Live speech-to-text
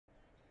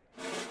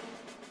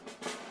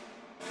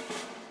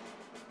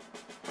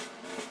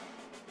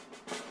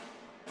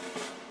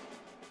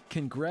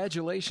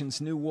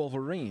Congratulations, New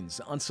Wolverines,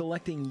 on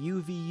selecting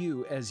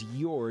UVU as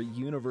your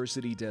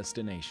university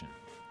destination.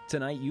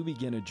 Tonight you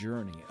begin a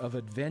journey of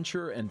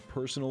adventure and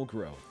personal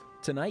growth.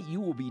 Tonight you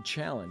will be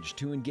challenged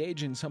to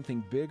engage in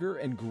something bigger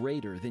and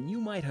greater than you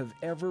might have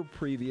ever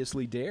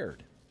previously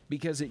dared.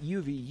 Because at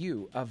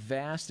UVU, a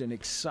vast and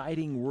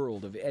exciting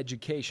world of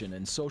education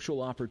and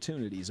social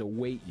opportunities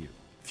await you.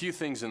 Few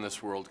things in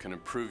this world can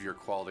improve your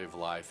quality of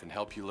life and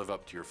help you live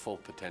up to your full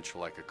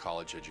potential like a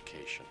college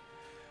education.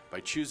 By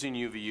choosing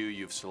UVU,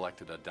 you've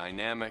selected a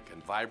dynamic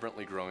and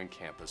vibrantly growing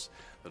campus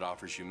that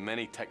offers you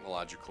many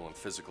technological and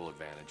physical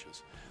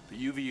advantages. But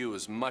UVU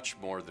is much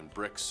more than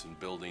bricks and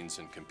buildings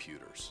and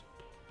computers.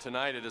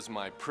 Tonight it is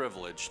my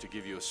privilege to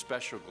give you a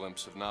special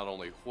glimpse of not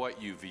only what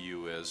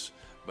UVU is,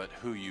 but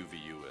who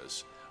UVU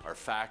is. Our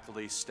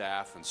faculty,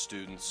 staff, and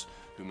students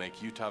who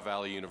make Utah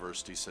Valley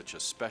University such a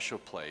special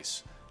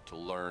place to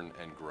learn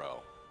and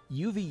grow.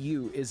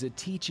 UVU is a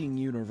teaching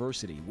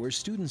university where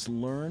students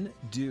learn,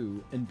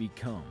 do, and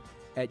become.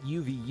 At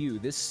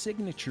UVU, this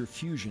signature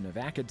fusion of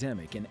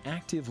academic and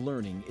active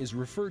learning is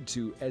referred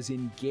to as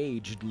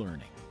engaged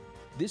learning.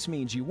 This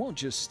means you won't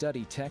just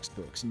study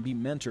textbooks and be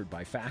mentored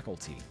by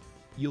faculty.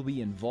 You'll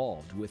be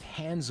involved with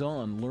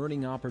hands-on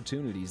learning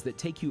opportunities that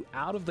take you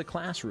out of the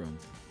classroom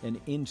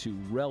and into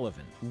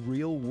relevant,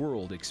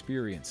 real-world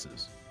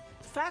experiences.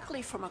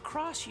 Faculty from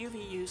across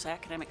UVU's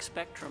academic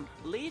spectrum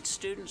lead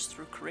students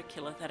through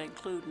curricula that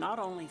include not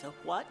only the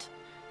what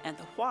and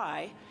the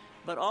why,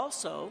 but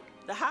also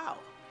the how.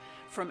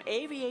 From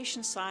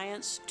aviation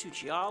science to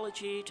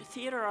geology to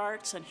theater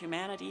arts and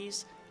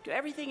humanities to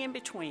everything in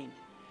between.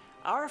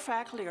 Our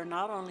faculty are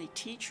not only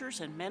teachers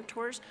and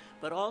mentors,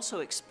 but also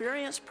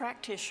experienced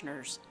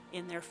practitioners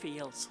in their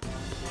fields.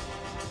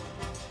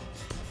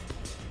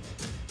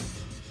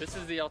 This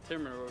is the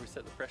altimeter where we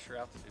set the pressure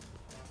altitude.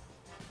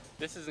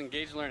 This is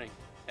engaged learning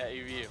at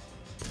UVU.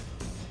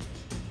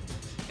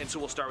 And so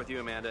we'll start with you,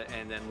 Amanda,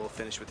 and then we'll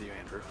finish with you,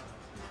 Andrew.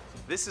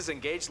 This is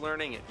engaged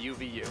learning at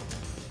UVU.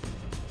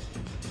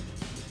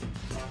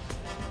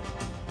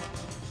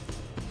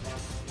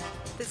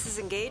 This is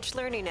engaged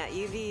learning at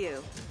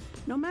UVU.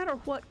 No matter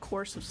what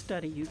course of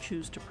study you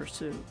choose to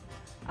pursue,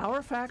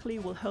 our faculty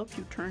will help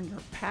you turn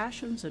your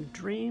passions and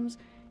dreams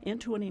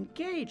into an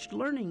engaged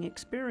learning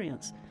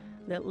experience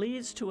that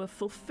leads to a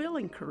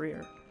fulfilling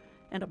career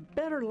and a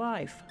better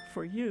life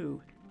for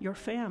you, your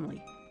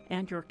family,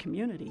 and your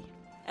community.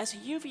 As a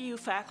UVU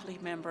faculty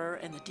member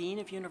and the Dean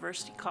of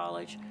University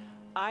College,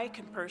 I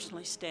can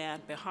personally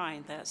stand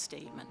behind that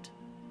statement.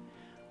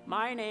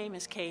 My name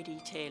is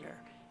Katie Taylor,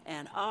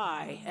 and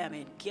I am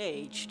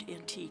engaged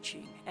in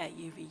teaching at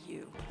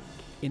UVU.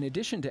 In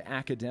addition to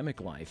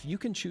academic life, you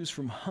can choose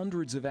from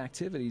hundreds of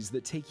activities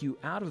that take you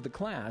out of the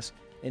class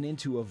and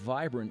into a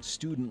vibrant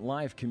student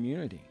life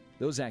community.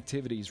 Those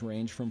activities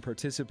range from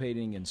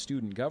participating in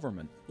student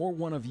government or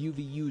one of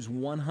UVU's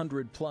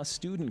 100-plus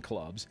student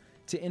clubs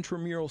to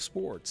intramural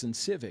sports and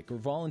civic or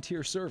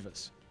volunteer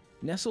service.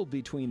 Nestled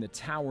between the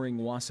towering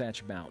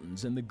Wasatch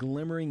Mountains and the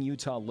glimmering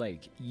Utah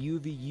Lake,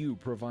 UVU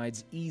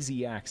provides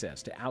easy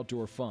access to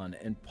outdoor fun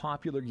and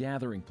popular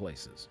gathering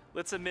places.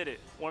 Let's admit it,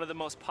 one of the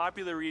most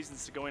popular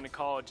reasons to going to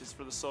college is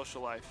for the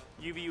social life.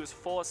 UVU is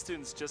full of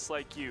students just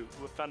like you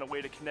who have found a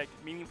way to connect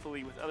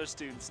meaningfully with other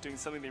students doing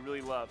something they really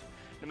love.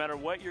 No matter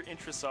what your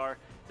interests are,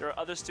 there are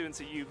other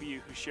students at UVU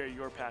who share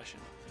your passion.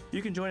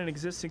 You can join an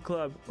existing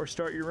club or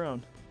start your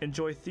own,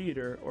 enjoy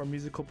theater or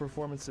musical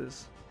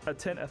performances,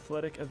 attend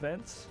athletic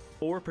events,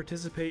 or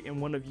participate in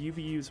one of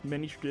UVU's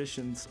many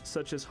traditions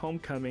such as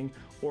homecoming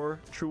or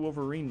True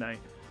Wolverine Night.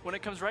 When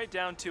it comes right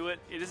down to it,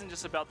 it isn't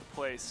just about the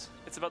place,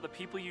 it's about the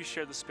people you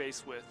share the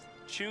space with.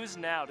 Choose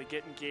now to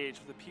get engaged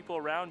with the people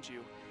around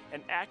you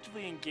and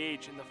actively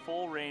engage in the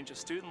full range of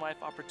student life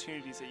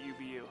opportunities at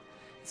UVU.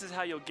 This is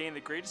how you'll gain the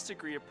greatest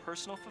degree of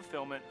personal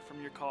fulfillment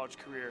from your college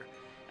career.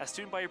 As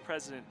student body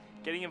president,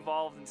 getting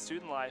involved in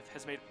student life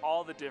has made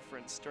all the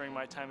difference during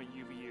my time at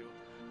UVU.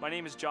 My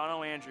name is John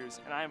O.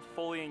 Andrews, and I am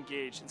fully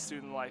engaged in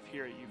student life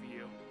here at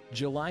UVU.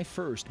 July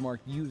 1st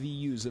marked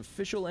UVU's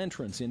official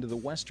entrance into the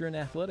Western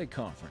Athletic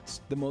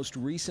Conference, the most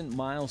recent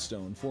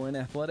milestone for an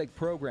athletic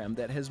program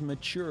that has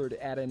matured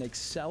at an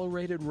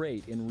accelerated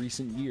rate in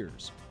recent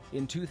years.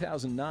 In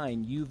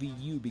 2009,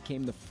 UVU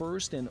became the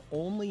first and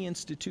only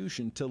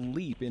institution to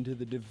leap into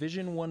the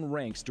Division I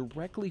ranks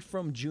directly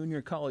from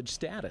junior college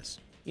status.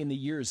 In the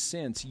years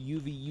since,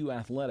 UVU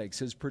athletics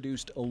has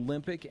produced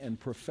Olympic and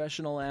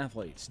professional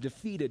athletes,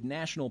 defeated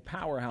national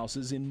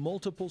powerhouses in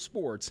multiple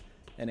sports,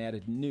 and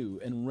added new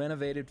and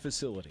renovated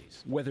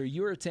facilities. Whether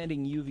you're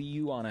attending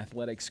UVU on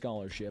athletic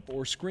scholarship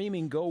or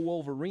screaming "Go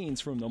Wolverines"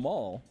 from the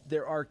mall,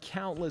 there are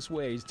countless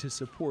ways to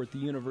support the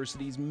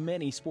university's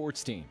many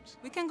sports teams.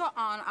 We can go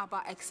on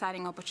about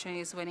exciting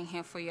opportunities waiting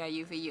here for you at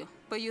UVU,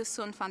 but you'll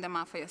soon find them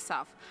out for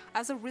yourself.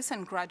 As a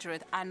recent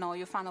graduate, I know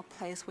you found a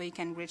place where you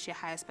can reach your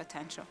highest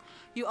potential.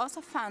 You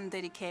also found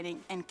dedicating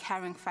and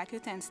caring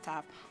faculty and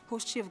staff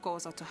whose chief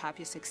goals are to help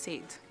you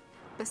succeed.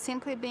 But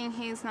simply being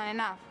here is not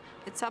enough.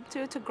 It's up to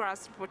you to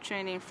grasp the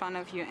opportunity in front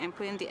of you and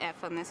put in the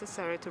effort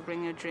necessary to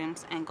bring your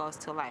dreams and goals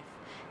to life.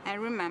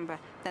 And remember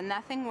that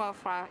nothing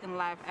worthwhile in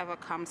life ever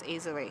comes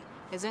easily.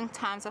 It's in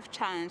times of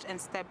challenge and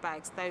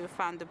setbacks that you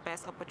find the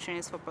best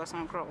opportunities for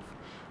personal growth.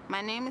 My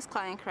name is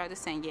Claudine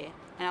Crowder-Senier,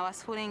 and I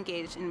was fully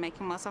engaged in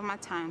making most of my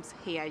times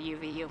here at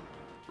UVU.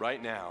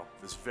 Right now,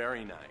 this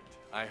very night,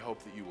 I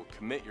hope that you will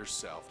commit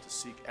yourself to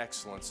seek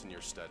excellence in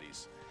your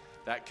studies.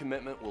 That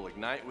commitment will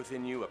ignite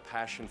within you a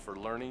passion for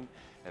learning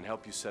and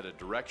help you set a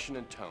direction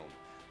and tone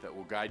that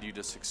will guide you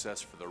to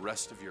success for the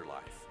rest of your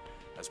life.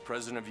 As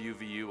president of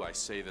UVU, I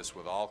say this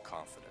with all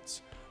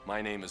confidence.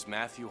 My name is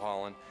Matthew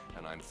Holland,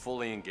 and I'm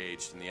fully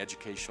engaged in the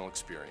educational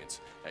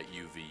experience at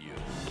UVU.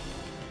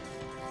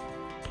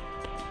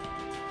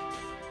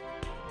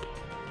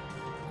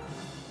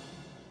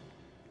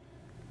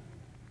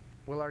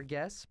 Will our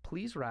guests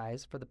please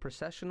rise for the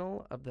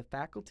processional of the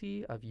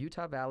faculty of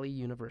Utah Valley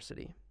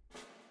University?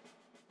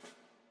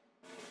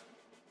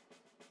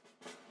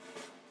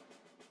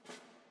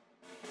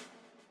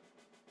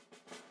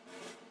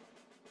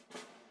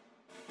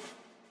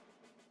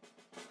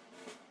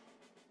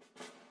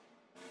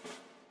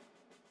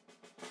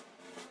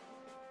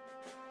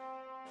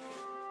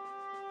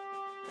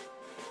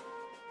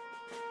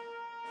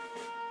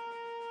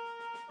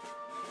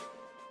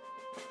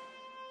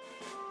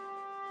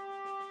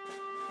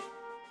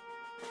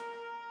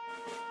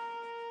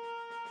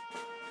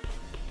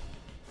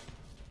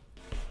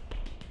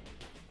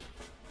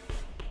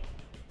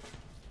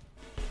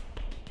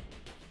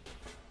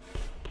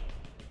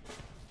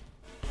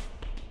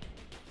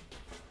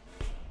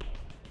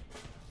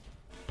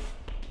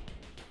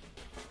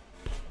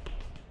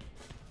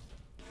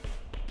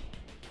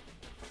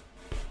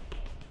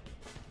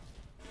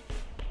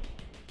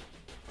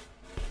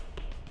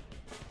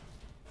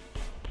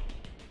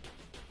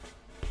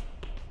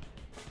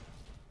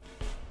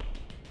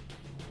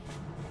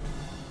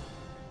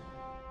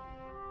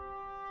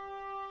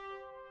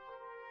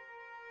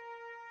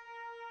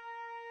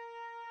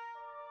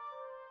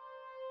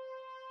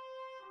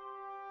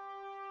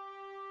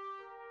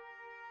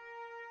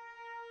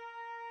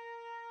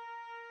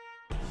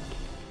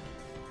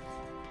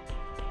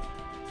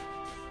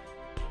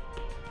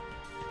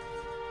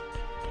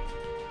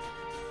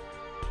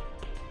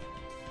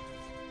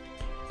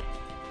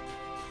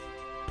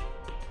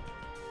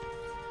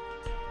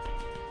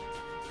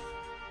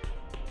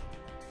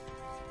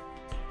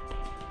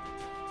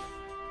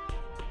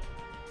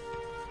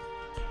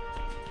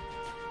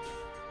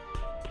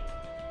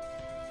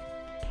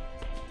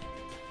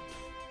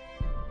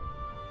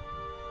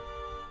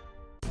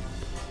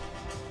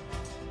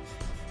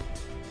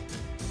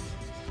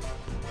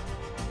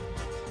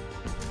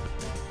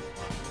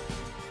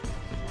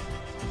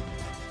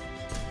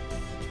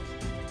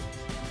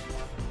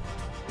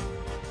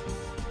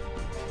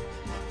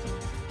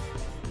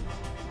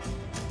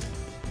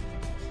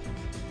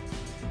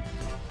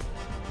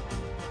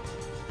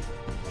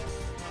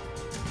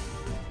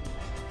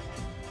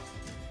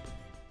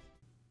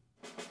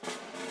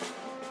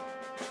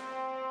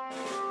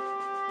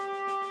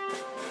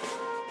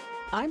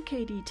 I'm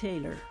K.D.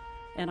 Taylor,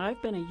 and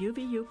I've been a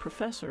UVU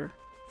professor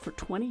for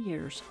 20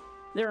 years.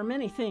 There are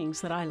many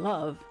things that I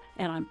love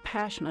and I'm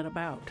passionate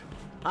about.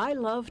 I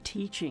love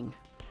teaching.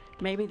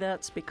 Maybe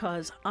that's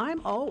because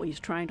I'm always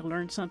trying to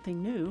learn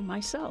something new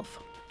myself.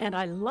 And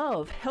I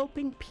love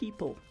helping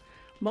people.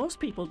 Most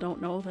people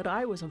don't know that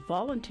I was a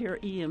volunteer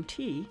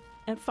EMT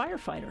and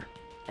firefighter.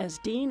 As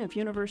Dean of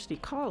University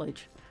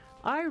College,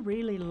 I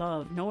really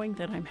love knowing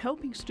that I'm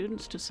helping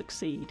students to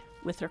succeed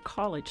with their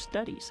college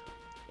studies.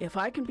 If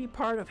I can be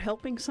part of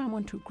helping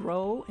someone to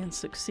grow and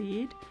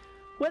succeed,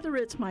 whether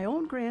it's my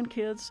own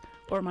grandkids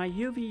or my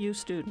UVU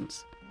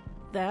students,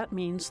 that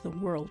means the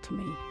world to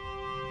me.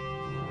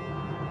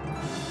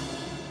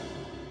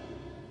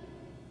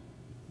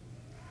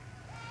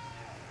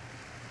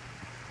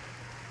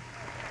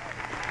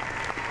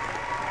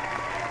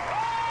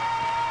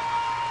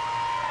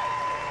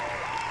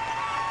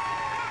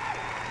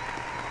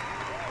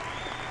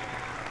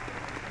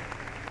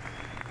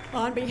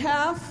 On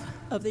behalf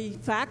of the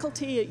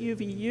faculty at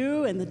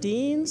UVU and the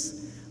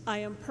deans, I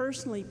am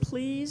personally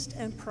pleased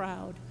and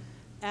proud,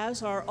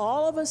 as are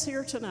all of us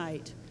here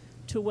tonight,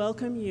 to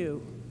welcome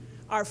you,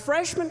 our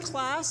freshman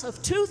class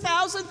of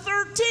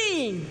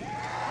 2013.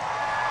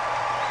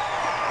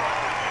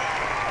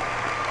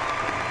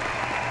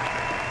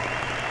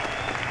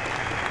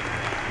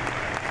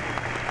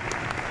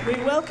 We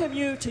welcome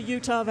you to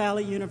Utah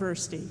Valley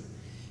University.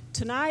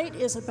 Tonight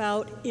is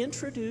about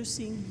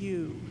introducing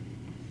you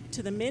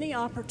to the many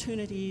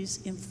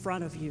opportunities in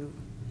front of you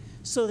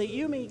so that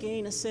you may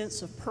gain a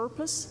sense of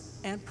purpose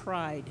and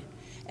pride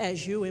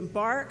as you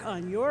embark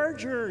on your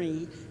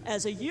journey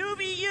as a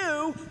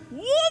UVU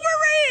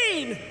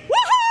Wolverine!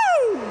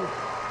 Woohoo!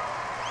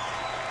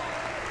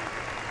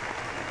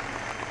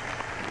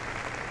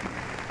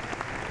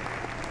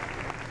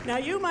 Now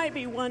you might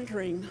be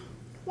wondering,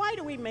 why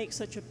do we make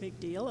such a big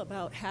deal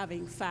about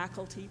having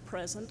faculty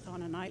present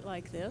on a night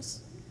like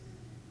this?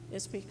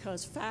 It's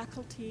because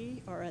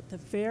faculty are at the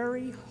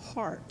very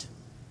heart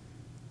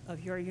of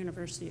your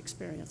university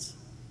experience.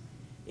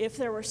 If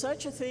there were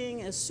such a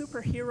thing as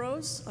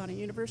superheroes on a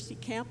university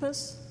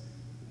campus,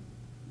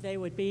 they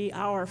would be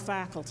our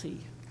faculty.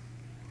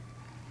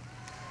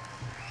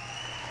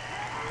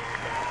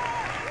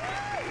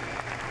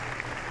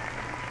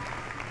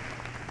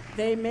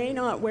 They may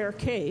not wear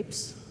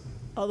capes,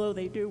 although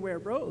they do wear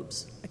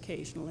robes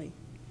occasionally,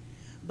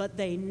 but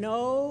they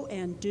know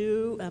and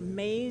do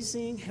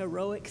amazing,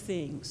 heroic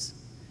things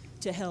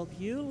to help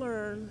you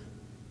learn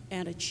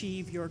and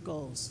achieve your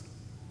goals.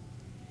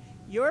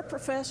 Your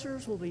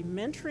professors will be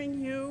mentoring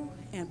you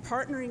and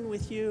partnering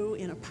with you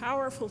in a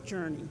powerful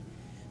journey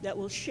that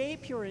will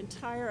shape your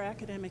entire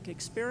academic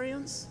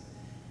experience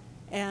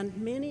and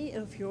many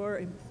of your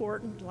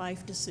important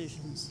life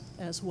decisions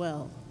as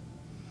well.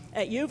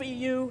 At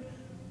UVU,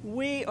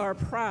 we are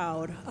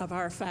proud of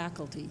our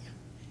faculty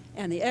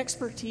and the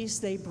expertise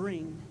they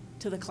bring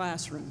to the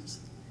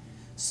classrooms.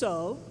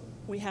 So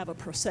we have a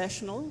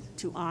processional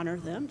to honor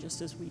them,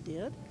 just as we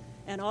did,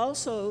 and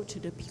also to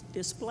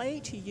display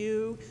to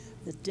you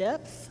the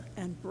depth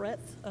and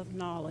breadth of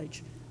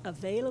knowledge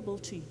available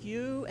to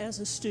you as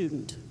a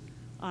student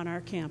on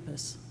our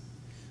campus.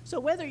 So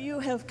whether you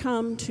have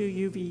come to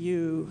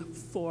UVU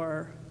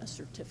for a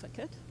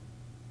certificate,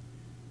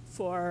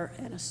 for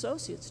an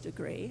associate's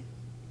degree,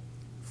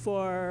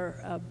 for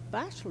a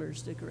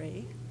bachelor's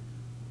degree,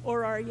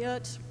 or are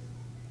yet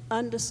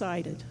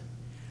undecided,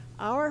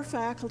 our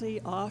faculty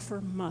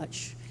offer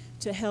much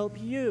to help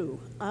you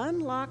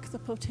unlock the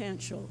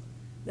potential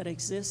that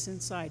exists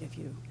inside of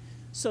you.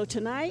 So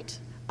tonight,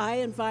 I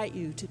invite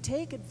you to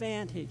take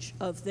advantage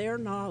of their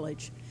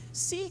knowledge,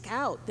 seek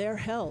out their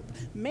help,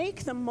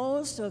 make the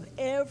most of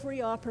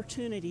every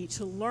opportunity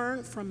to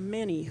learn from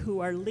many who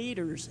are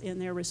leaders in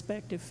their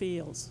respective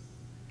fields.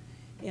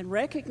 In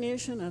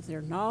recognition of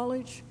their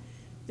knowledge,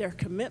 their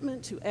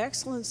commitment to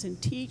excellence in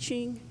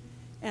teaching,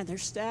 and their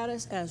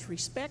status as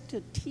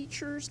respected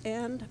teachers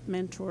and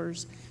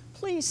mentors,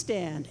 please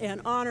stand and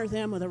honor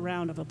them with a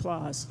round of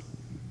applause.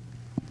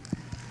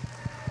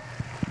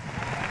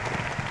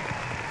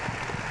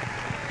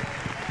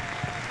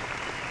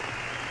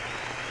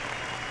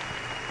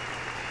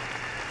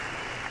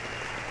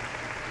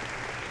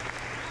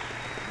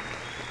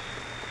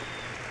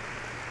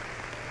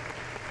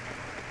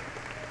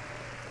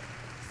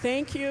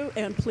 Thank you,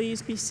 and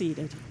please be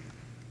seated.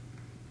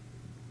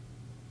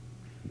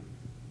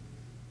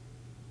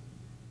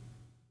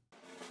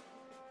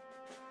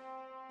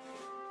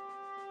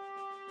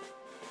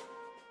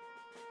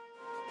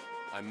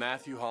 I'm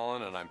Matthew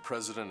Holland, and I'm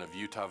president of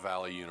Utah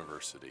Valley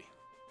University.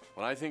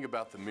 When I think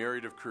about the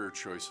myriad of career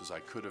choices I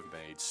could have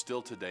made,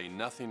 still today,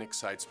 nothing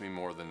excites me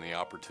more than the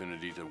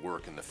opportunity to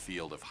work in the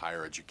field of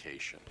higher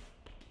education.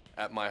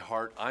 At my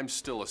heart, I'm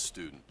still a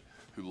student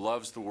who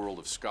loves the world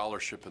of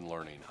scholarship and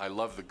learning. I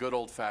love the good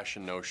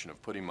old-fashioned notion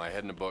of putting my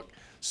head in a book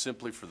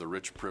simply for the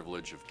rich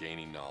privilege of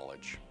gaining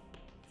knowledge.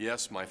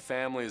 Yes, my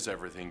family is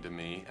everything to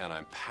me, and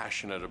I'm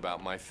passionate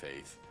about my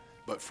faith,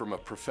 but from a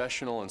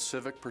professional and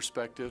civic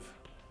perspective,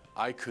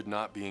 I could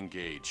not be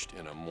engaged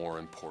in a more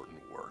important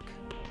work.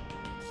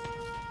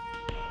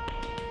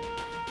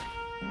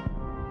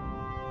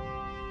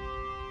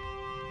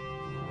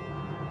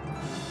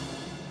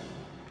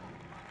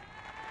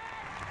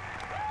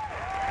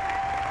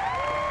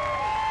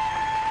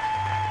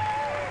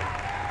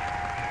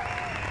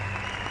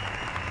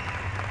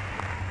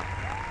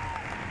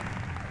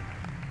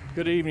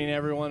 Good evening,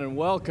 everyone, and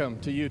welcome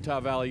to Utah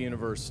Valley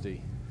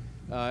University.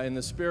 In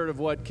the spirit of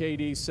what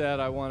KD said,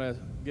 I want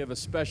to give a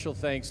special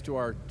thanks to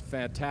our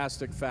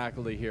fantastic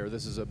faculty here.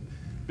 This is a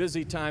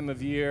busy time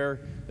of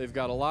year. They've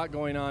got a lot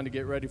going on to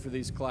get ready for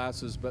these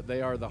classes, but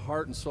they are the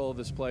heart and soul of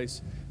this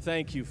place.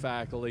 Thank you,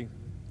 faculty,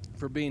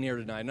 for being here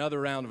tonight.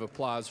 Another round of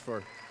applause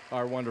for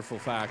our wonderful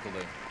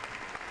faculty.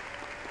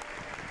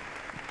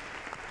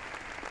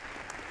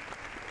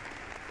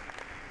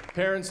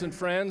 Parents and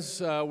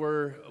friends,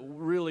 we're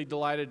really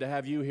delighted to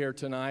have you here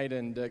tonight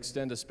and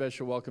extend a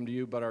special welcome to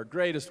you, but our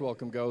greatest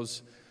welcome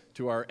goes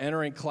to our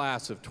entering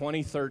class of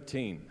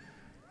 2013.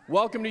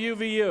 Welcome to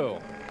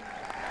UVU.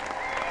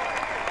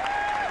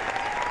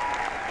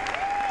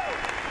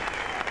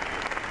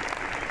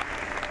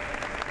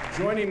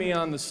 Joining me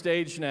on the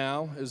stage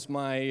now is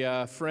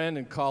my friend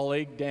and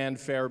colleague, Dan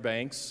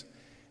Fairbanks,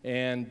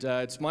 and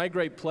it's my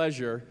great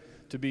pleasure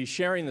to be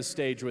sharing the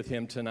stage with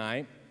him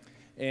tonight.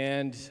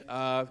 And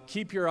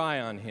keep your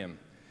eye on him.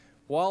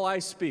 While I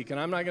speak, and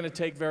I'm not going to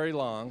take very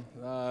long,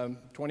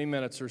 20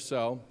 minutes or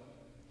so,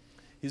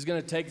 he's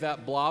going to take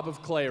that blob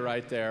of clay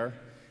right there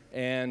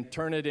and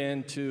turn it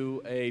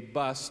into a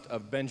bust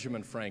of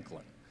Benjamin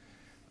Franklin.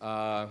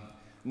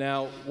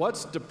 Now,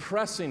 what's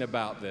depressing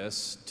about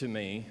this to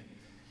me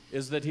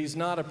is that he's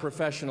not a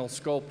professional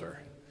sculptor.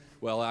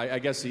 Well, I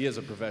guess he is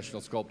a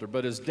professional sculptor,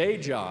 but his day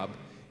job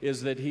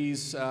is that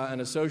he's an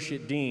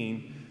associate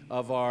dean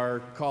of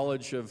our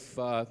College of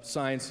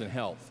Science and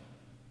Health.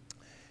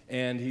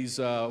 And he's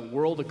a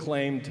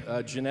world-acclaimed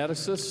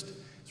geneticist.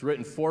 He's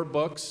written 4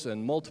 books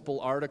and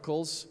multiple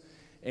articles.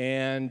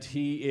 and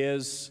he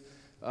is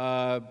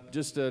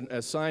just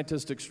a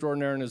scientist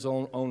extraordinaire in his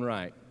own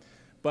right.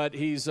 But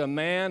he's a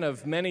man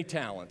of many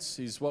talents.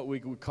 He's what we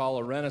would call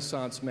a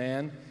Renaissance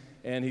man,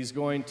 and he's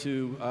going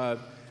to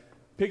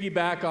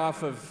piggyback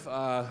off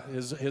of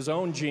his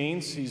own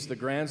genes. He's the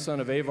grandson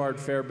of Avard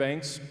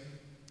Fairbanks,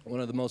 one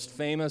of the most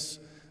famous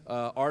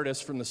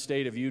artists from the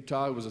state of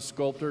Utah. He was a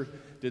sculptor,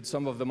 did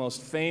some of the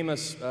most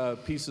famous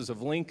pieces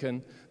of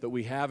Lincoln that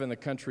we have in the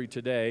country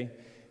today.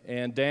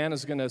 And Dan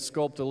is going to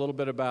sculpt a little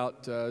bit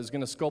about, is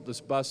going to sculpt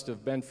this bust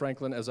of Ben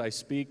Franklin as I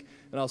speak,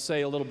 and I'll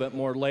say a little bit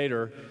more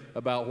later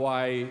about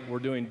why we're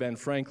doing Ben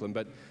Franklin.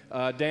 But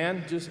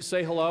Dan, just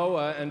say hello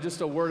and just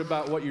a word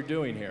about what you're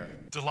doing here.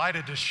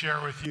 Delighted to share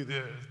with you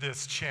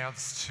this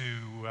chance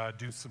to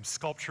do some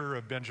sculpture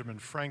of Benjamin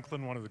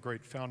Franklin, one of the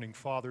great founding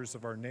fathers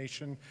of our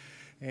nation.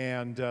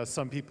 And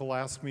some people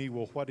ask me,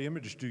 well, what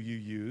image do you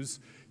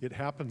use? It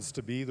happens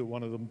to be that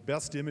one of the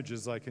best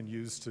images I can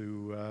use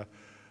to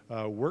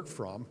work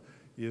from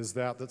is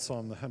that's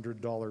on the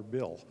 $100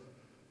 bill.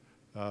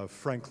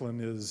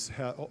 Franklin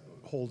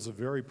holds a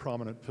very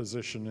prominent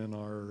position in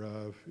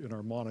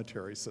our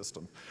monetary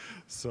system.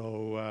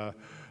 So,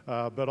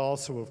 but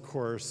also, of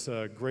course,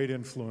 great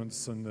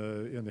influence in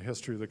the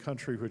history of the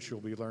country, which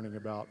you'll be learning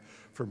about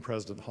from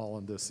President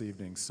Holland this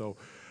evening. So,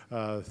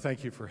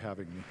 thank you for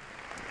having me.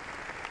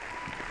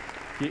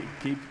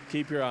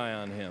 Keep your eye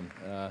on him.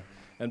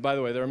 And by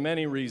the way, there are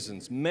many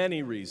reasons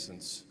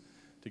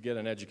to get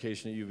an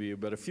education at UVU,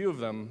 but a few of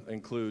them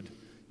include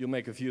you'll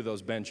make a few of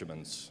those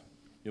Benjamins.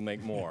 You'll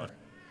make more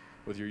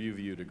with your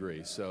UVU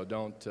degree, so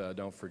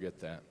don't forget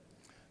that.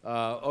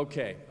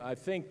 Okay, I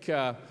think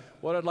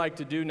what I'd like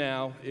to do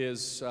now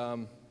is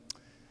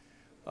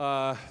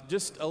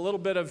just a little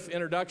bit of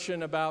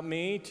introduction about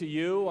me to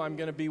you. I'm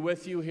going to be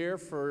with you here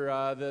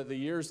for the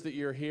years that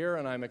you're here,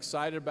 and I'm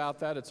excited about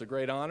that. It's a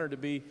great honor to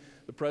be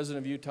the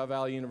president of Utah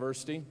Valley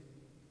University,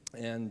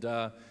 and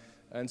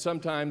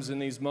sometimes in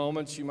these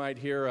moments you might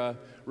hear a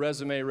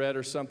resume read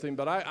or something,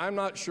 but I'm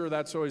not sure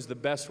that's always the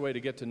best way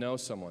to get to know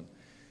someone.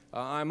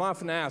 I'm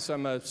often asked,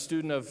 I'm a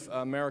student of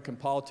American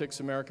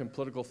politics, American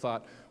political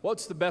thought,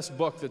 what's the best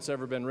book that's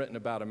ever been written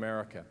about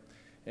America?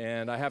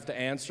 And I have to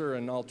answer,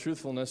 in all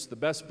truthfulness, the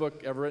best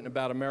book ever written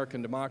about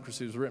American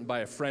democracy was written by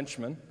a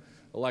Frenchman,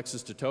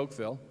 Alexis de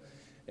Tocqueville.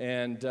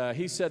 And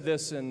he said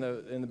this in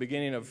the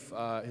beginning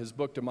of his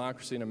book,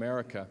 Democracy in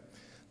America.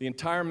 The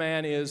entire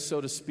man is,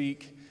 so to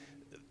speak,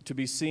 to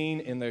be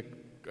seen in the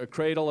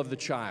cradle of the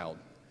child.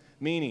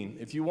 Meaning,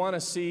 if you want to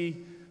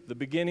see the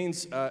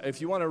beginnings,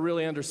 if you want to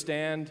really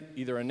understand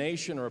either a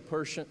nation or a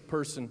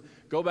person,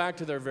 go back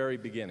to their very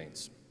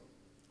beginnings.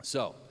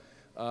 So,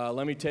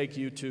 let me take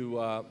you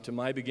to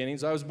my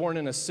beginnings. I was born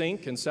in a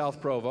sink in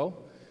South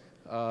Provo,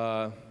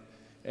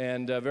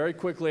 and very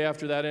quickly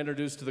after that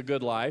introduced to the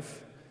good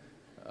life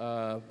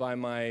by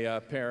my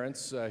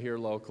parents here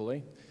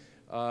locally.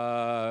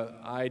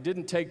 I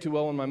didn't take too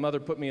well when my mother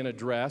put me in a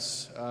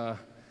dress,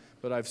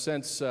 but I've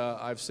since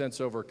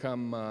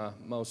overcome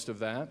most of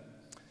that.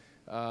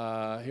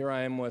 Here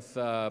I am with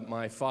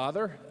my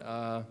father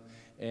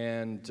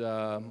and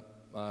a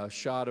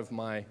shot of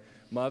my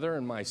mother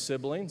and my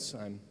siblings.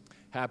 I'm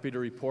happy to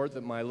report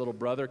that my little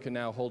brother can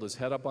now hold his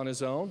head up on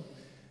his own,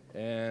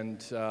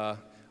 and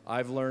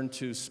I've learned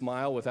to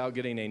smile without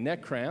getting a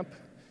neck cramp,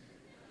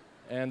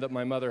 and that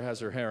my mother has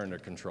her hair under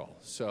control.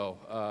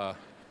 So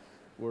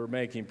we're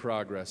making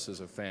progress as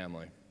a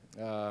family.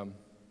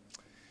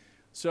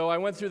 So I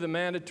went through the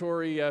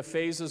mandatory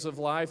phases of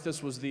life.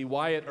 This was the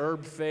Wyatt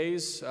Earp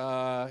phase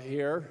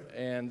here,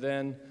 and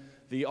then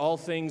the all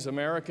things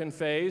American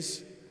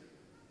phase.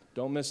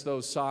 Don't miss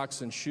those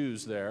socks and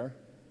shoes there.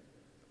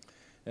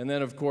 And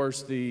then, of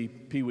course, the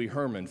Pee Wee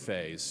Herman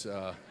phase,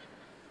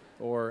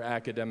 or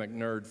academic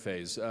nerd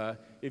phase.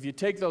 If you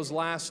take those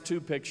last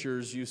two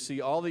pictures, you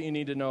see all that you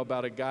need to know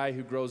about a guy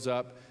who grows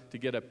up to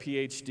get a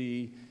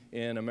PhD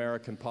in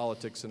American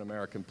politics and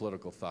American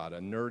political thought, a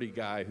nerdy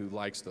guy who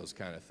likes those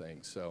kind of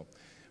things. So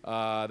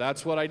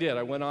that's what I did.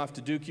 I went off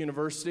to Duke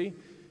University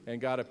and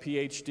got a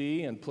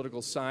PhD in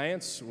political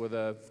science with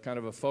a kind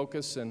of a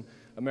focus in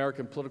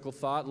American political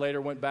thought. Later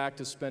went back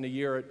to spend a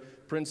year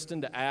at Princeton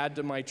to add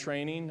to my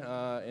training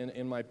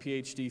in my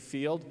PhD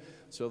field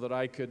so that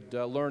I could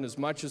learn as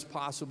much as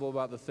possible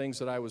about the things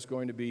that I was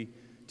going to be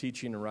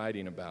teaching and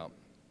writing about.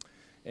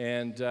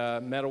 And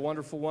met a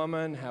wonderful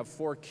woman, have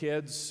 4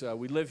 kids.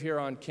 We live here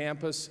on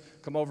campus.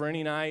 Come over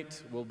any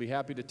night. We'll be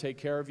happy to take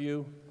care of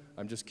you.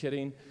 I'm just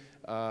kidding.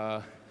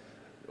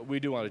 We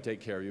do want to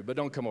take care of you, but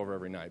don't come over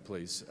every night,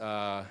 please.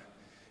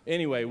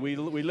 Anyway, we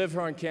live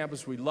here on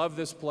campus. We love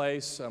this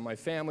place. My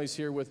family's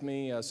here with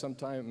me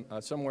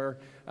somewhere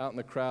out in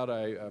the crowd.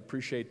 I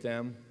appreciate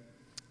them.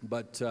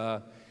 But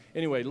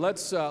anyway,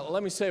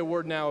 let me say a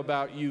word now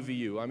about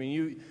UVU. I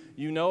mean,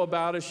 you know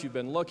about us, you've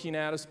been looking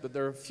at us, but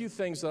there are a few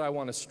things that I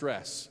want to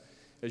stress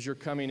as you're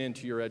coming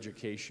into your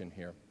education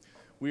here.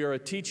 We are a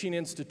teaching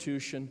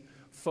institution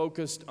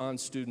focused on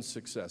student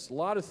success. A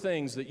lot of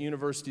things that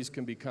universities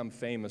can become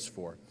famous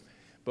for,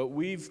 but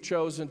we've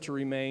chosen to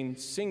remain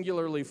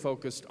singularly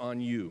focused on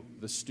you,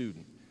 the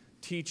student,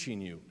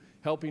 teaching you,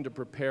 helping to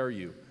prepare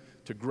you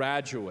to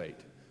graduate,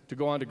 to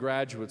go on to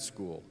graduate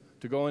school,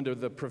 to go into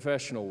the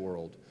professional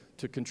world,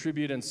 to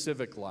contribute in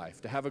civic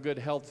life, to have a good,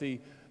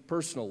 healthy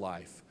personal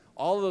life.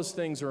 All of those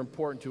things are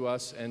important to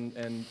us and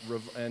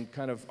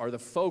kind of are the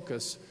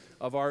focus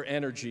of our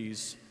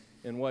energies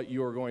in what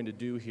you are going to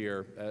do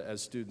here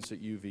as students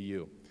at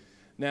UVU.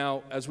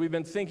 Now, as we've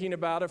been thinking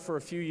about it for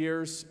a few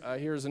years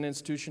here as an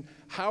institution,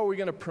 how are we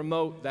going to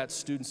promote that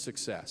student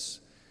success?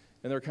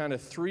 And there are kind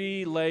of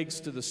three legs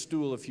to the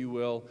stool, if you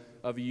will,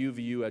 of a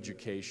UVU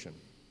education.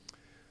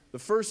 The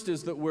first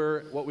is that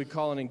we're what we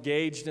call an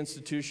engaged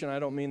institution. I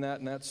don't mean that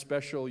in that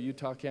special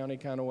Utah County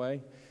kind of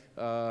way.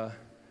 I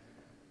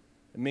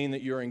mean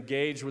that you're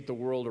engaged with the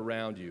world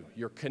around you.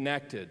 You're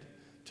connected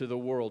to the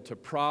world, to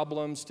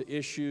problems, to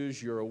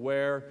issues. You're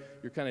aware.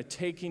 You're kind of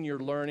taking your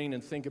learning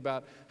and think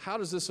about, how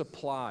does this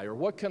apply, or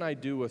what can I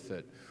do with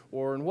it,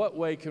 or in what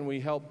way can we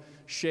help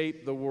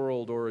shape the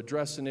world or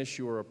address an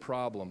issue or a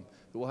problem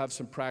that will have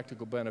some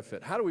practical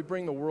benefit? How do we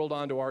bring the world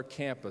onto our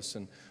campus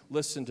and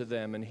listen to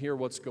them and hear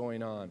what's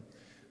going on?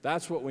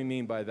 That's what we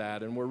mean by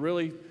that, and we're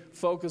really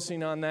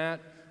focusing on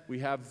that. We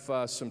have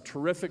some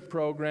terrific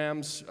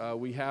programs.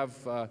 We have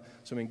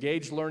some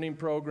engaged learning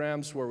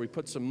programs where we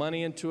put some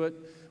money into it,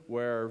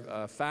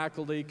 where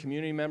faculty,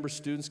 community members,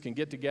 students can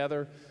get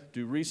together,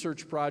 do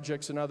research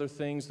projects and other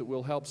things that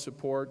will help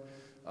support.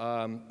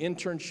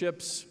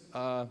 Internships,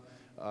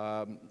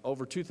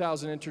 over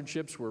 2,000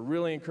 internships. We're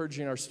really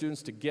encouraging our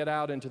students to get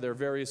out into their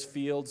various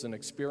fields and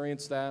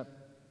experience that.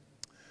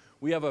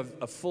 We have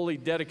a fully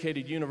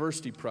dedicated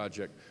university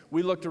project.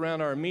 We looked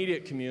around our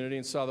immediate community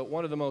and saw that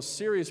one of the most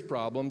serious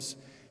problems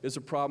is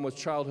a problem with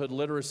childhood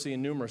literacy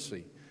and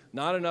numeracy.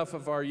 Not enough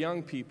of our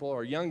young people,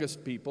 our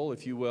youngest people,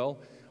 if you will,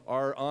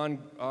 are on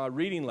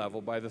reading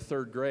level by the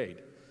 3rd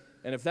grade.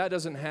 And if that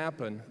doesn't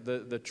happen,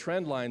 the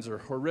trend lines are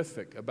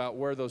horrific about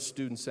where those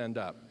students end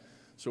up.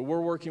 So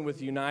we're working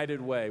with United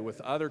Way,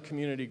 with other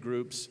community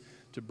groups,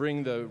 to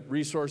bring the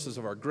resources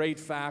of our great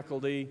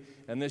faculty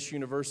and this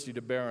university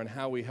to bear on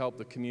how we help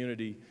the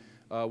community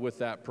with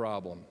that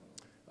problem.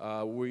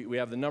 We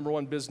have the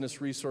 #1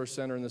 business resource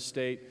center in the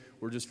state.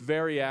 We're just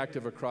very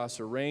active across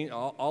a range,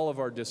 all of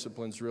our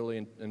disciplines really,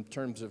 in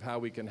terms of how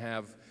we can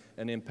have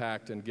an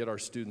impact and get our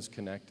students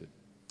connected.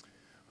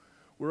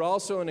 We're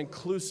also an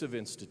inclusive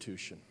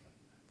institution.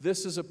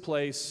 This is a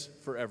place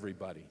for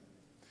everybody.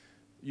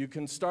 You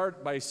can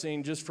start by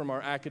seeing just from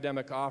our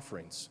academic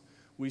offerings.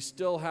 We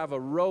still have a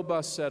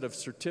robust set of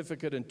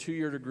certificate and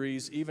 2-year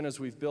degrees, even as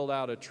we've built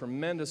out a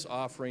tremendous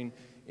offering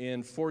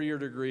in 4-year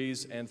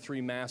degrees and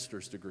 3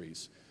 master's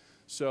degrees.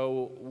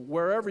 So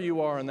wherever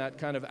you are in that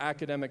kind of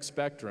academic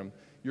spectrum,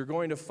 you're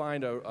going to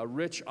find a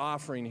rich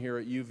offering here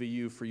at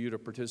UVU for you to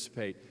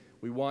participate.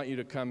 We want you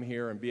to come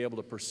here and be able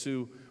to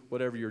pursue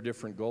whatever your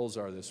different goals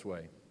are this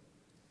way.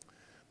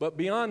 But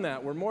beyond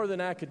that, we're more than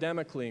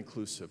academically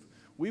inclusive.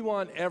 We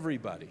want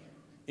everybody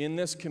in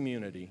this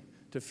community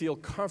to feel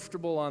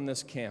comfortable on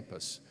this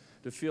campus,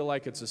 to feel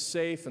like it's a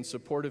safe and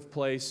supportive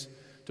place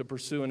to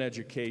pursue an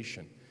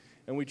education.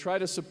 And we try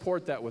to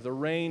support that with a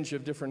range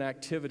of different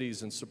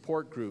activities and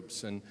support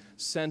groups and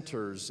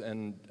centers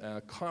and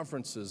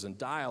conferences and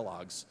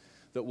dialogues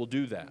that will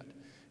do that.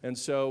 And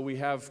so we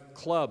have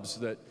clubs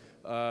that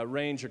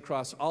range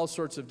across all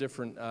sorts of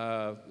different,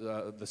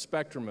 the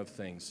spectrum of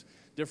things,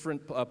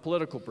 different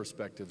political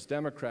perspectives,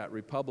 Democrat,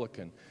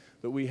 Republican.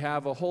 But we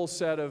have a whole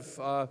set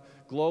of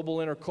global,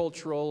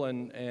 intercultural,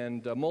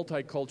 and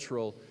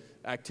multicultural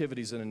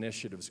activities and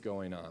initiatives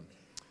going on.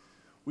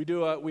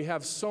 We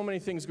have so many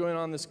things going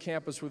on this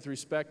campus with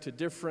respect to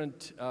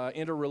different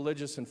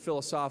interreligious and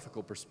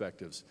philosophical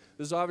perspectives.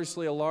 This is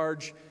obviously a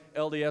large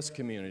LDS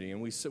community,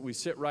 and we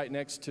sit right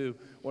next to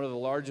one of the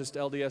largest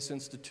LDS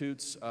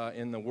institutes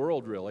in the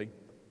world, really.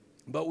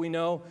 But we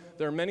know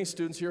there are many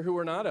students here who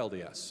are not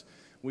LDS.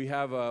 We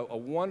have a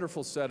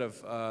wonderful set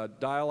of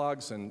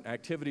dialogues and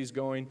activities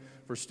going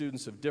for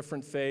students of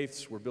different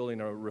faiths. We're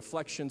building a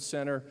reflection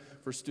center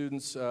for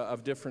students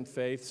of different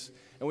faiths.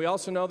 And we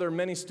also know there are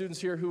many students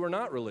here who are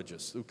not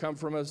religious, who come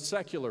from a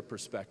secular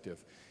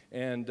perspective.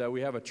 And we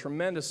have a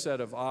tremendous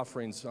set of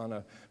offerings on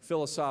a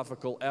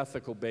philosophical,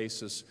 ethical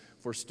basis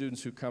for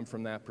students who come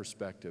from that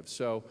perspective.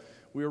 So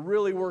we're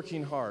really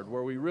working hard,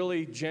 where we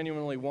really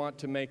genuinely want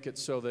to make it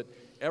so that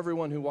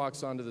everyone who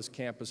walks onto this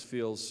campus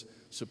feels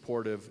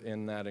supportive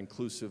in that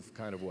inclusive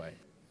kind of way.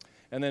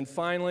 And then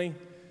finally,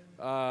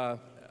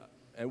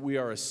 we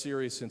are a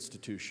serious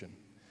institution.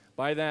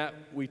 By that,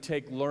 we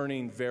take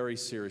learning very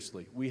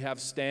seriously. We have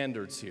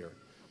standards here.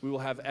 We will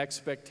have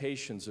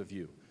expectations of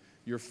you.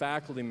 Your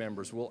faculty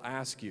members will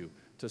ask you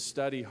to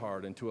study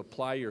hard and to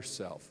apply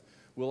yourself.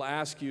 We'll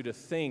ask you to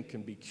think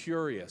and be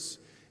curious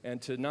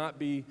and to not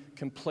be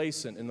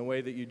complacent in the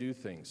way that you do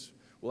things.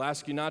 We'll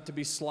ask you not to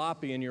be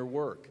sloppy in your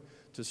work,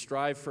 to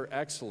strive for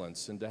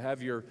excellence and to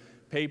have your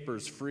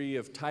papers free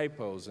of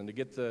typos and to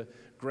get the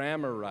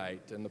grammar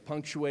right and the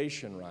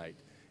punctuation right,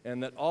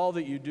 and that all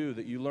that you do,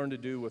 that you learn to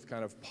do with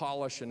kind of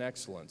polish and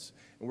excellence.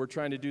 And we're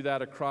trying to do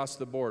that across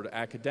the board,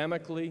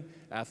 academically,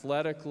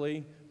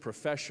 athletically,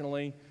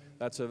 professionally.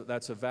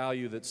 that's a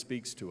value that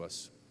speaks to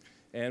us.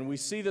 And we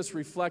see this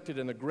reflected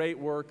in the great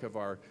work of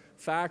our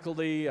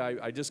faculty.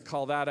 I just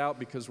call that out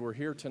because we're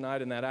here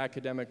tonight in that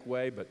academic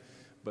way,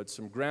 but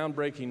some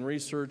groundbreaking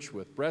research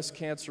with breast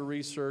cancer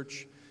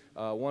research,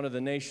 one of the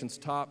nation's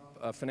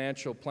top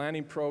financial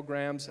planning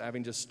programs,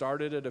 having just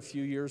started it a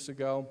few years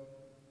ago.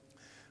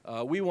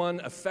 We won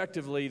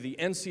effectively the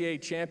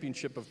NCAA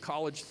championship of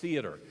college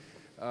theater.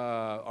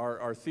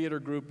 Our theater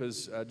group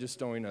is just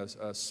doing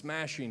a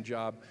smashing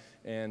job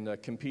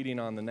and competing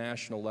on the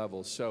national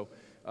level. So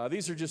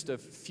these are just a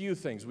few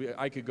things.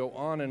 I could go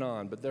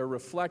on, but they're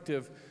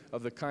reflective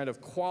of the kind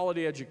of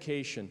quality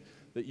education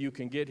that you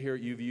can get here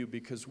at UVU,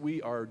 because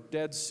we are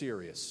dead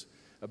serious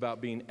about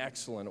being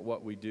excellent at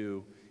what we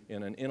do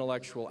in an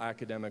intellectual,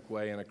 academic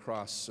way and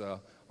across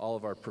all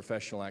of our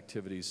professional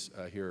activities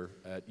here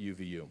at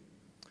UVU.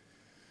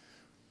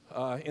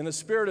 In the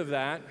spirit of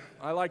that,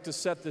 I like to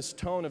set this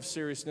tone of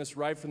seriousness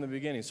right from the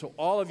beginning. So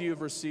all of you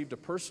have received a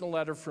personal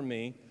letter from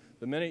me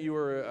the minute you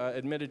were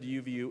admitted to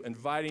UVU,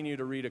 inviting you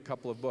to read a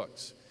couple of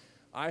books.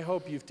 I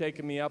hope you've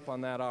taken me up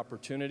on that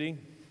opportunity.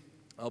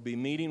 I'll be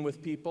meeting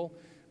with people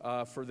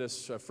for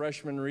this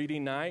freshman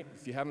reading night.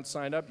 If you haven't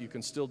signed up, you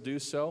can still do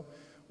so.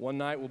 One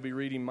night we'll be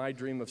reading My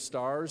Dream of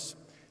Stars.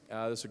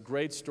 It's a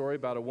great story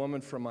about a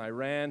woman from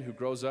Iran who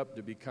grows up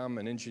to become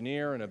an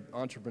engineer and an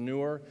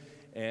entrepreneur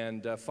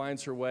and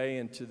finds her way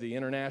into the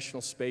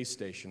International Space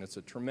Station. It's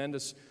a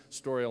tremendous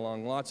story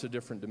along lots of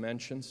different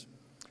dimensions.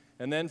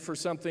 And then for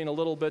something a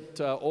little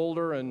bit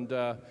older and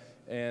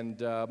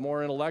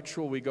more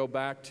intellectual, we go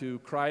back to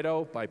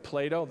Crito by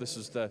Plato. This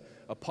is the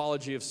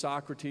Apology of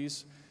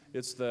Socrates.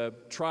 It's the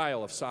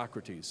trial of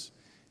Socrates.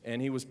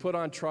 And he was put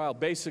on trial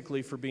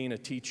basically for being a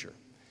teacher.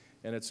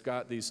 And it's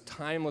got these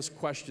timeless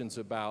questions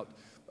about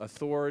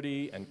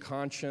authority and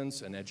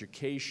conscience and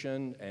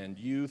education and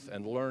youth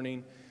and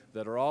learning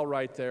that are all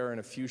right there in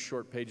a few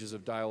short pages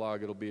of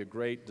dialogue. It'll be a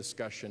great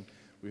discussion.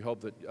 We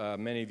hope that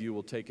many of you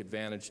will take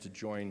advantage to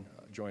join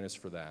us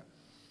for that.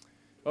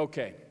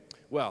 Okay,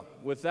 well,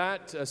 with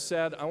that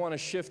said, I want to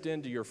shift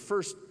into your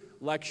first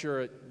lecture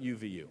at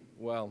UVU.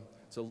 Well,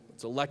 it's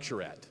a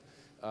lecturette.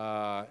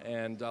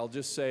 And I'll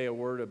just say a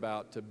word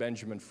about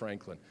Benjamin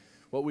Franklin.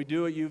 What we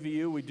do at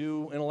UVU, we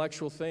do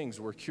intellectual things.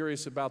 We're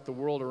curious about the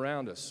world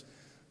around us.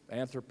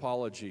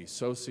 Anthropology,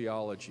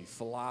 sociology,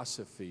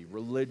 philosophy,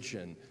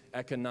 religion,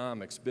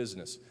 economics,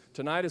 business.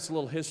 Tonight it's a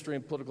little history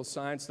and political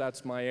science.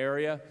 That's my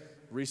area.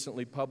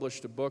 Recently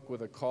published a book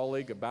with a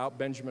colleague about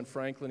Benjamin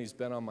Franklin. He's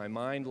been on my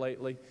mind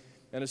lately.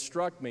 And it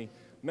struck me,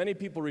 many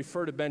people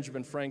refer to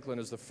Benjamin Franklin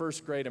as the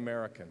first great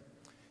American.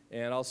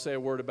 And I'll say a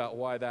word about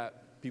why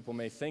that people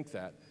may think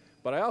that.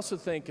 But I also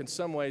think in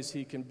some ways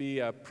he can be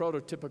a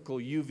prototypical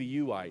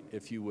UVUite,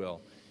 if you will,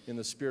 in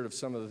the spirit of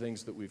some of the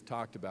things that we've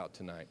talked about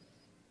tonight.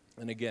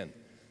 And again,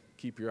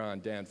 keep your eye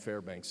on Dan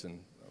Fairbanks, and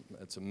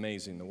it's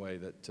amazing the way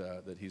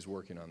that he's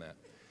working on that.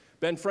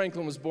 Ben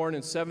Franklin was born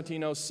in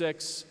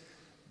 1706.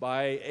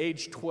 By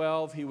age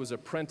 12, he was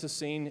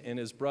apprenticing in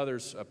his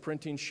brother's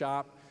printing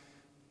shop.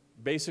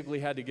 Basically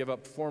had to give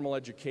up formal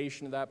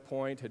education at that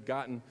point, had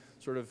gotten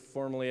sort of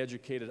formally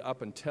educated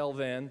up until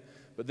then,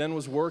 but then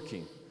was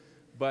working.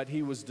 But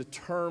he was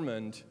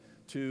determined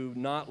to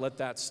not let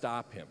that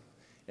stop him.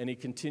 And he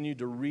continued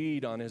to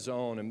read on his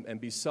own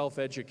and be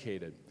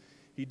self-educated.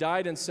 He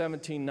died in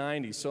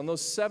 1790. So in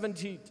those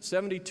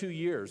 72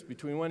 years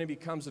between when he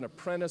becomes an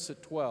apprentice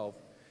at 12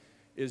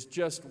 is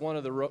just one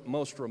of the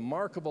most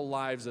remarkable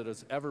lives that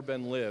has ever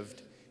been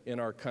lived in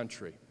our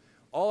country.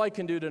 All I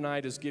can do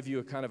tonight is give you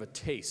a kind of a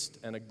taste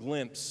and a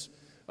glimpse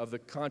of the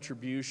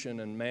contribution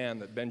and man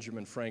that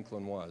Benjamin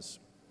Franklin was.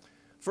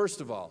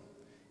 First of all,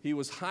 he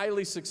was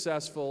highly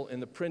successful in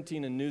the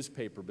printing and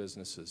newspaper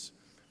businesses.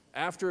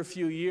 After a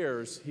few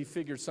years, he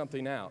figured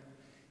something out.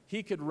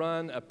 He could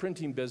run a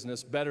printing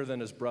business better than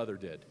his brother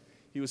did.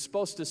 He was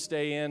supposed to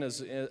stay in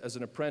as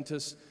an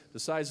apprentice,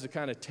 decides to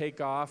kind of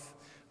take off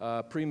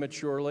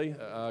prematurely,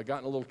 got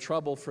in a little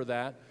trouble for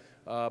that,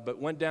 but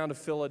went down to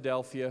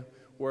Philadelphia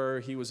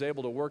where he was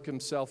able to work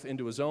himself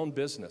into his own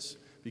business,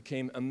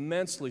 became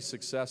immensely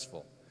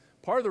successful.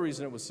 Part of the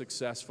reason it was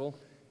successful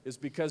is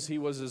because he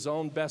was his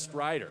own best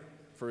writer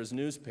for his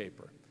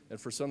newspaper and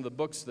for some of the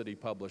books that he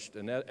published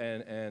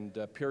and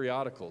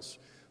periodicals,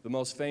 the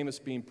most famous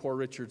being Poor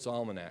Richard's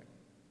Almanac.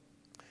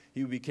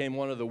 He became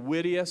one of the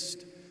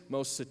wittiest,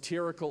 most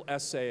satirical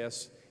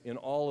essayists in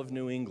all of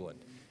New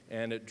England,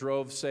 and it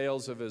drove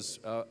sales of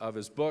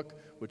his book,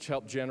 which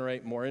helped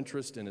generate more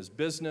interest in his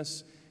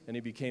business, and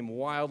he became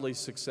wildly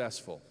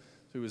successful.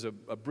 So he was a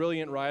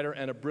brilliant writer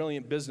and a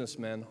brilliant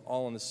businessman,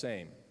 all in the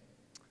same.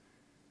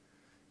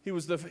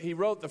 He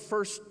wrote the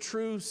first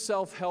true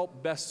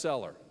self-help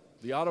bestseller,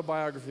 the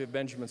autobiography of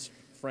Benjamin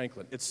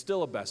Franklin. It's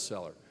still a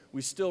bestseller.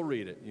 We still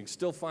read it. You can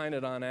still find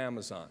it on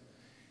Amazon.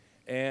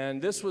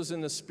 And this was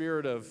in the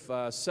spirit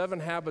of 7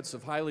 Habits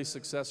of Highly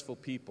Successful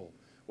People,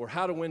 or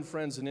How to Win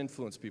Friends and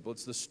Influence People.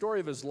 It's the story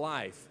of his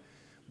life.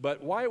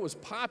 But why it was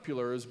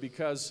popular is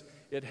because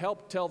it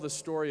helped tell the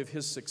story of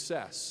his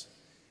success.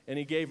 And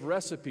he gave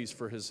recipes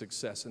for his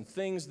success and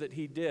things that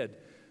he did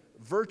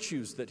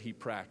virtues that he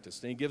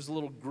practiced. And he gives a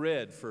little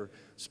grid for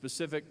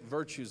specific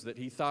virtues that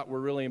he thought were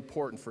really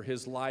important for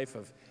his life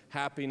of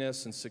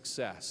happiness and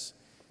success.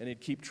 And he'd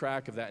keep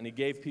track of that. And he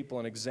gave people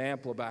an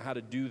example about how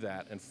to do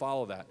that and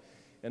follow that.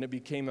 And it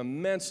became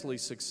immensely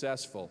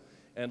successful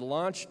and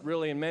launched,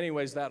 really, in many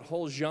ways, that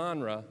whole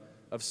genre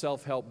of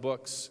self-help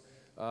books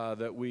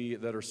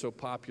that are so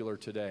popular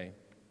today.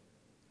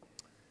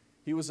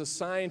 He was a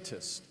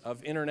scientist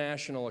of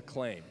international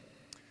acclaim.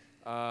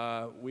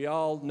 We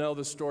all know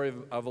the story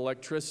of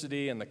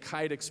electricity and the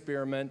kite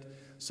experiment.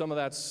 Some of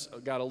that's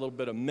got a little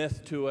bit of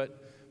myth to it,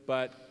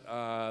 but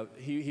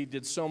he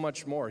did so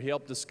much more. He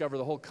helped discover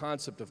the whole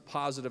concept of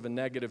positive and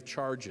negative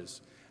charges,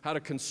 how to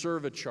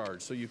conserve a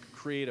charge so you could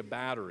create a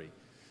battery.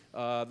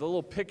 The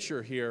little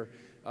picture here,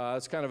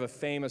 it's kind of a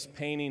famous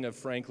painting of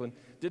Franklin.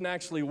 Didn't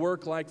actually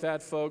work like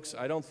that, folks.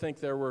 I don't think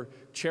there were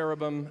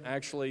cherubim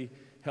actually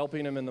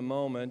helping him in the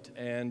moment,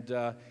 and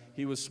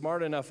he was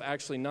smart enough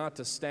actually not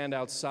to stand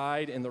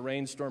outside in the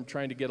rainstorm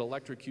trying to get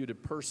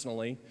electrocuted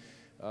personally.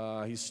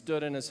 He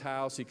stood in his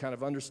house. He kind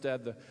of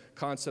understood the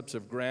concepts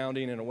of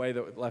grounding in a way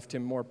that left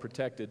him more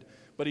protected.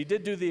 But he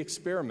did do the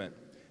experiment,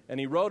 and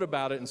he wrote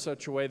about it in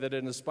such a way that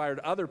it inspired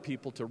other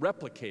people to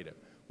replicate it,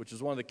 which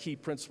is one of the key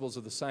principles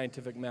of the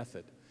scientific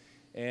method.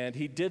 And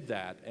he did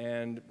that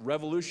and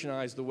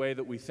revolutionized the way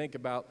that we think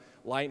about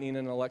lightning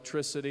and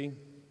electricity,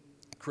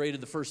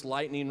 created the first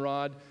lightning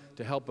rod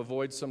to help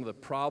avoid some of the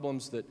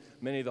problems that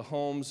many of the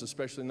homes,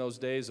 especially in those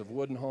days of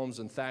wooden homes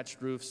and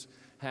thatched roofs,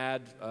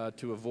 had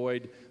to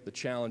avoid the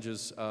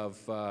challenges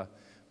of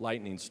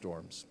lightning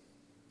storms.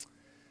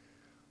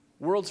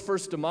 World's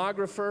first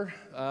demographer,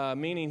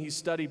 meaning he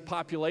studied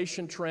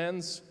population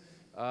trends.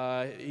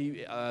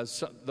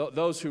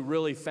 Those who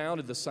really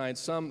founded the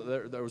science,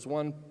 there was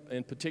one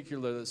in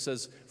particular that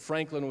says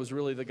Franklin was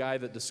really the guy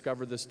that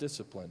discovered this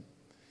discipline.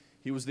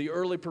 He was the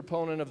early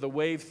proponent of the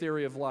wave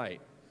theory of light.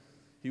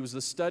 He was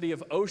the study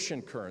of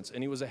ocean currents,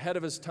 and he was ahead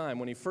of his time.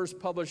 When he first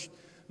published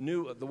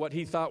what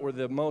he thought were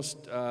the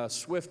most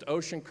swift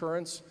ocean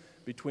currents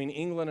between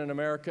England and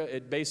America,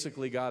 it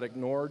basically got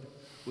ignored,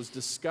 was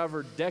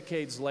discovered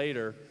decades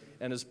later,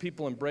 and as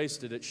people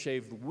embraced it, it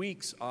shaved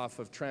weeks off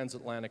of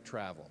transatlantic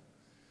travel.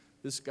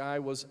 This guy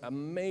was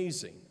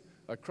amazing.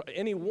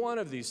 Any one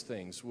of these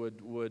things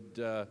would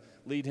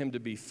lead him to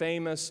be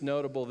famous,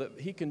 notable, that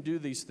he can do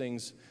these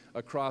things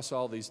across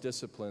all these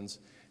disciplines,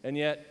 and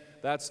yet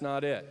that's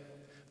not it.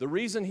 The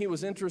reason he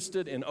was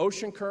interested in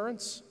ocean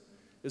currents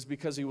is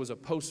because he was a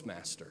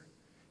postmaster.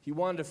 He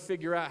wanted to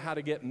figure out how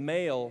to get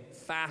mail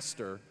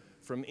faster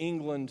from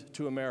England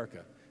to America.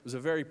 It was a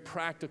very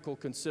practical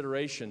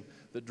consideration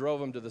that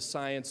drove him to the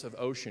science of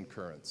ocean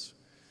currents.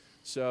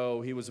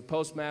 So he was a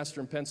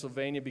postmaster in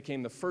Pennsylvania,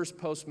 became the first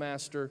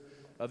postmaster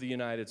of the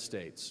United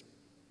States.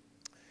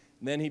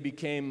 And then he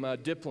became a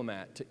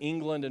diplomat to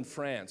England and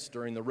France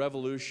during the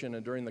Revolution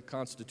and during the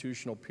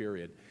constitutional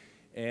period,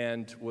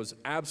 and was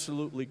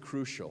absolutely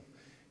crucial.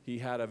 He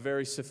had a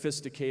very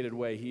sophisticated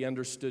way. He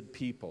understood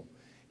people.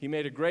 He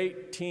made a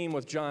great team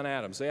with John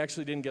Adams. They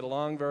actually didn't get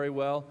along very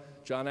well.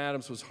 John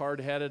Adams was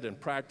hard-headed and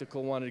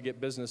practical, wanted to get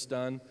business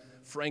done.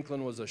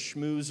 Franklin was a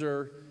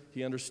schmoozer.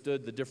 He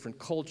understood the different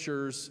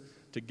cultures.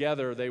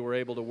 Together, they were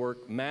able to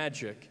work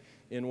magic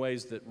in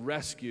ways that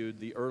rescued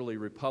the early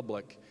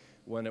republic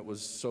when it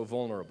was so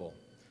vulnerable.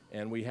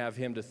 And we have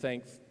him to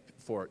thank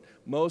for it.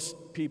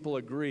 Most people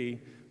agree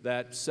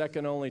that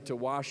second only to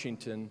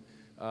Washington,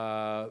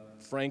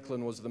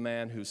 Franklin was the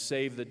man who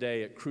saved the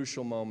day at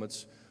crucial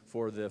moments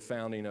for the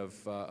founding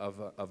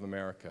of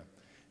America.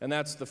 And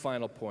that's the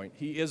final point.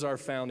 He is our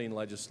founding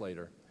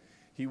legislator.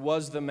 He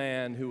was the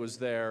man who was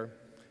there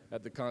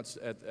at the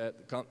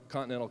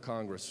Continental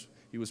Congress.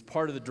 He was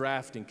part of the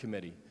drafting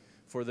committee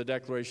for the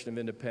Declaration of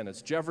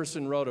Independence.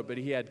 Jefferson wrote it, but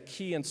he had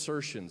key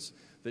insertions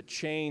that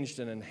changed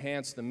and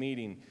enhanced the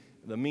meaning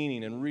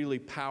in really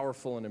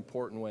powerful and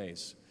important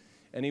ways.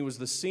 And he was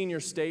the senior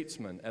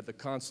statesman at the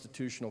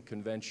Constitutional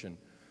Convention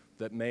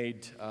that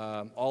made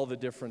all the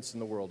difference in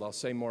the world. I'll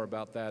say more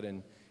about that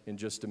in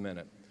just a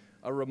minute.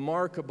 A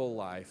remarkable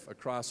life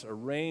across a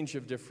range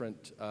of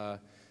different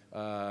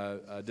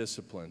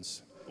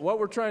disciplines. What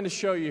we're trying to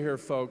show you here,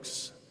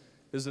 folks,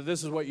 is that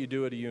this is what you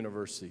do at a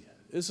university.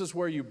 This is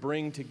where you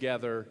bring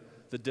together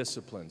the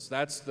disciplines.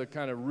 That's the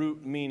kind of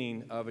root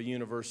meaning of a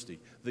university,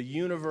 the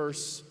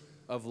universe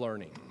of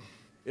learning.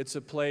 It's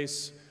a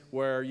place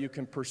where you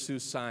can pursue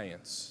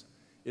science.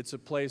 It's a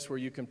place where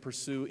you can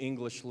pursue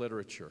English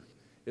literature.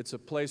 It's a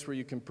place where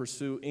you can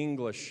pursue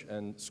English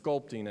and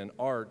sculpting and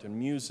art and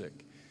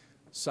music,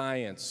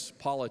 science,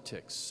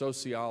 politics,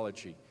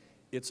 sociology.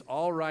 It's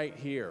all right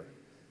here.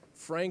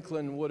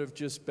 Franklin would have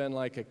just been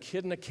like a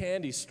kid in a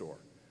candy store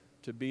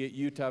to be at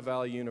Utah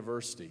Valley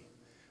University.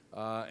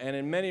 And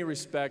in many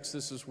respects,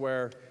 this is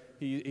where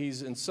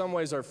he's in some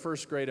ways our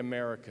first great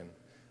American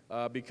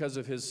because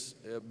of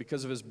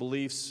his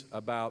beliefs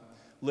about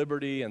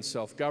liberty and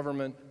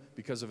self-government,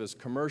 because of his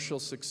commercial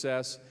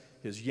success,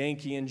 his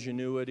Yankee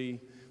ingenuity,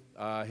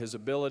 his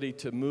ability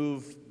to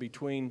move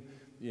between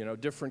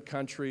different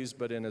countries,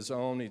 but in his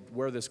own. He'd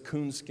wear this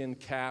coonskin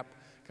cap,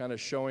 kind of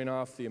showing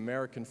off the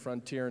American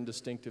frontier and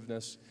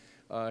distinctiveness.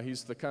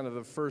 He's the kind of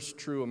the first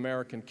true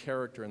American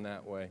character in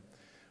that way.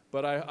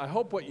 But I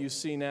hope what you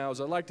see now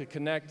is I'd like to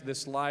connect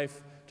this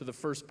life to the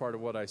first part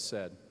of what I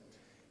said.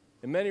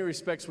 In many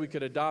respects, we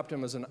could adopt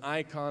him as an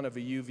icon of a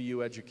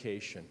UVU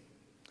education.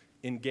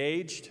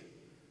 Engaged?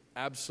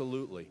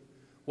 Absolutely.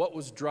 What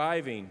was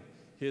driving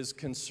his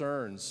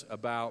concerns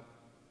about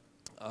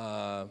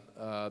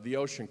the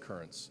ocean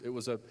currents? It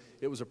was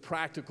a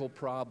practical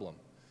problem.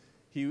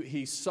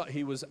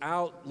 He was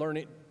out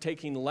learning,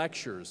 taking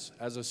lectures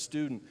as a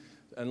student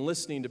and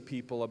listening to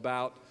people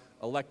about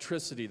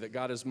electricity that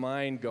got his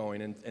mind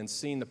going and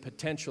seeing the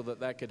potential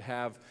that that could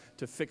have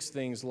to fix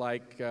things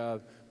like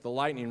the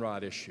lightning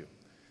rod issue.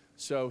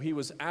 So he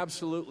was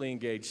absolutely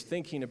engaged,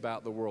 thinking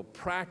about the world,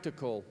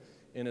 practical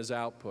in his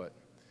output.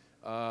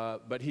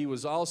 But he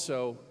was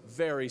also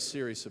very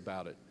serious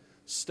about it,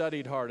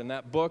 studied hard. In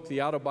that book,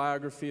 The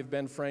Autobiography of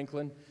Ben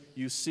Franklin,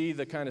 you see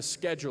the kind of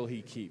schedule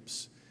he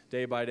keeps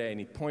day by day, and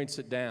he points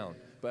it down,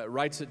 but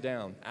writes it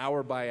down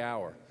hour by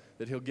hour,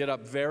 that he'll get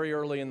up very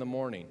early in the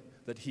morning,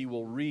 that he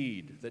will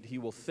read, that he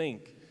will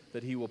think,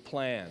 that he will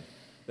plan.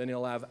 Then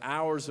he'll have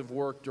hours of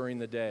work during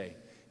the day,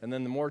 and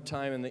then the more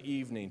time in the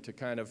evening to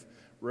kind of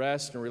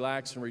rest and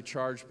relax and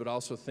recharge, but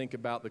also think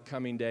about the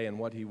coming day and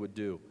what he would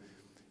do.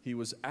 He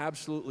was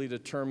absolutely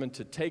determined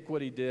to take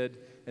what he did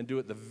and do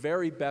it the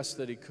very best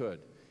that he could.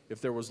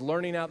 If there was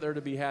learning out there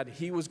to be had,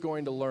 he was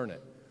going to learn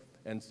it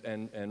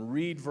and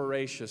read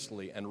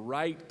voraciously and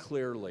write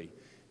clearly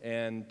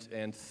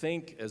and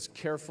think as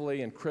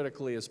carefully and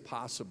critically as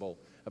possible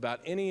about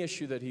any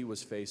issue that he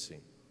was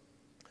facing.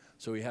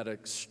 So he had an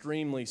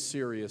extremely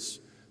serious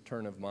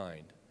turn of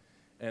mind.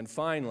 And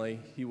finally,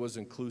 he was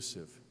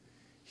inclusive.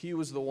 He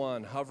was the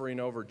one hovering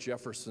over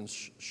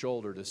Jefferson's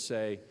shoulder to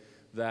say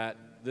that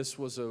this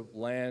was a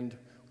land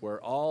where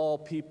all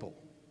people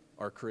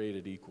are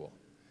created equal.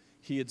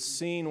 He had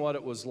seen what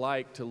it was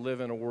like to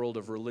live in a world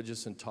of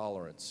religious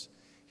intolerance.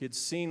 He had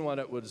seen what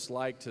it was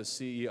like to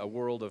see a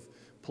world of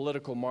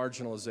political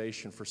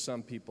marginalization for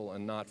some people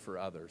and not for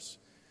others.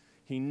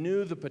 He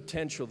knew the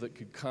potential that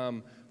could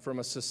come from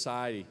a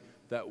society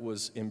that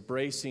was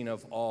embracing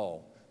of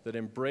all, that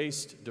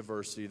embraced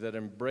diversity, that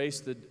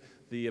embraced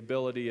the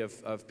ability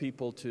of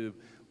people to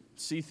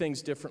see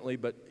things differently,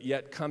 but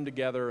yet come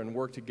together and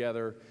work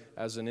together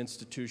as an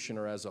institution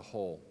or as a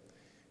whole.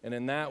 And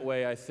in that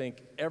way, I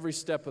think every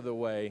step of the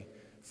way,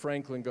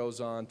 Franklin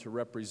goes on to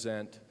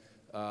represent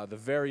the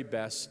very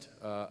best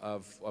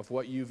of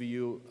what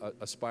UVU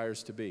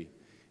aspires to be.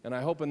 And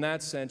I hope in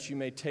that sense you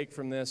may take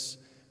from this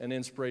an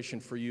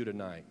inspiration for you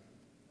tonight,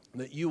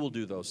 that you will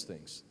do those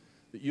things,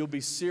 that you'll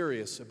be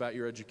serious about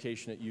your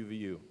education at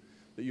UVU,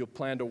 that you'll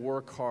plan to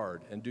work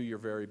hard and do your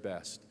very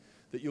best,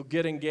 that you'll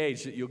get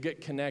engaged, that you'll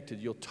get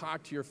connected, you'll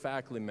talk to your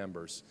faculty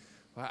members.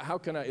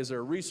 Is there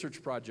a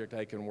research project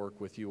I can work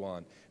with you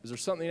on? Is there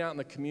something out in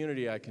the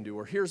community I can do?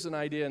 Or here's an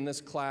idea in this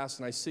class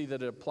and I see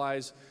that it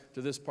applies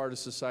to this part of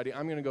society.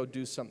 I'm going to go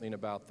do something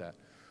about that.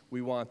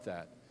 We want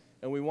that.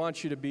 And we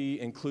want you to be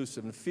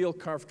inclusive and feel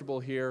comfortable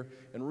here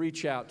and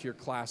reach out to your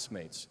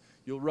classmates.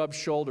 You'll rub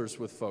shoulders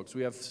with folks.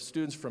 We have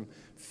students from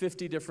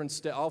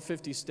all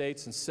 50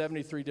 states and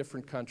 73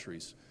 different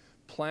countries.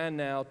 Plan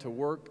now to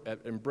work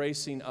at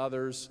embracing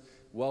others,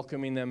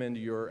 welcoming them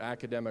into your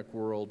academic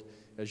world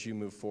as you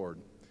move forward.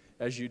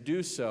 As you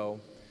do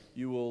so,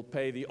 you will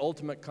pay the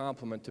ultimate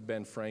compliment to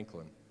Ben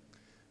Franklin.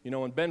 You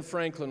know, when Ben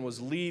Franklin was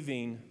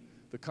leaving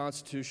the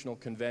Constitutional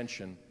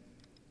Convention,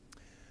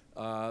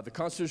 the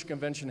Constitutional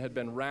Convention had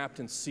been wrapped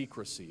in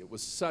secrecy. It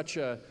was such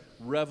a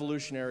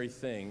revolutionary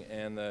thing,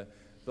 and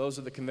those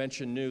of the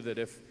convention knew that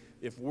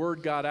if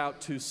word got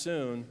out too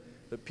soon,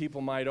 that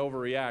people might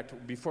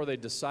overreact before they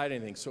decide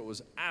anything. So it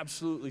was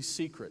absolutely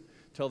secret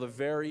till the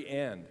very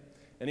end.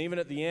 And even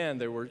at the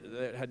end,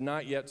 it had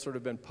not yet sort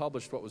of been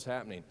published what was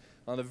happening.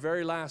 On the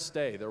very last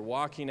day, they're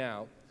walking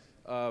out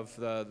of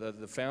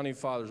the Founding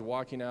Fathers,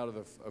 walking out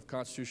of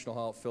Constitutional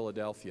Hall at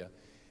Philadelphia.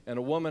 And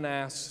a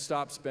woman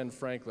stops Ben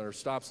Franklin, or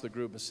stops the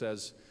group and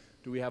says,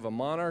 do we have a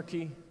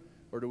monarchy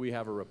or do we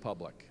have a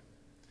republic?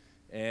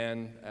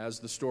 And as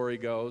the story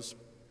goes,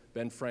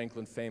 Ben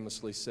Franklin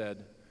famously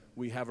said,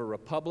 we have a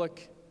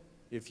republic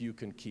if you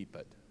can keep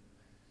it.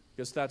 I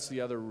guess that's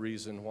the other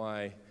reason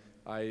why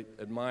I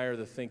admire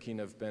the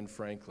thinking of Ben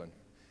Franklin,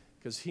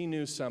 because he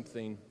knew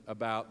something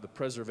about the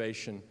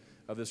preservation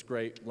of this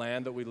great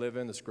land that we live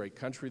in, this great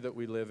country that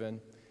we live in.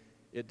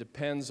 It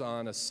depends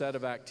on a set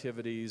of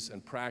activities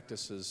and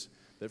practices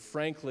that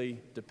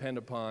frankly depend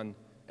upon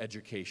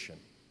education.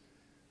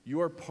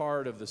 You're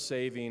part of the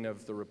saving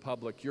of the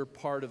republic. You're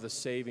part of the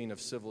saving of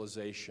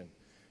civilization.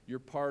 You're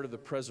part of the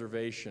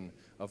preservation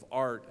of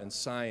art and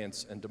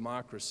science and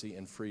democracy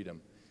and freedom.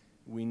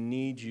 We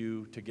need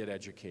you to get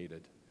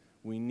educated.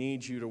 We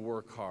need you to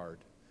work hard.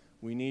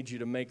 We need you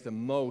to make the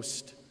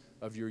most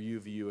of your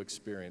UVU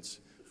experience,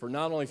 for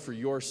not only for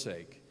your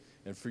sake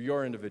and for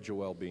your individual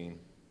well-being,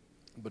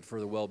 but for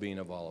the well-being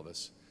of all of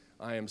us.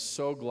 I am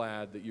so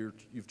glad that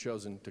you've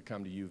chosen to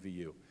come to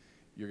UVU.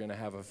 You're going to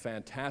have a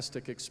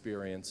fantastic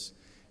experience.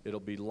 It'll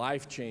be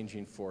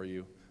life-changing for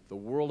you. the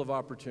world of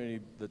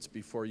opportunity that's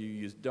before you,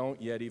 you don't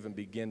yet even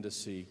begin to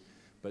see.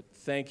 But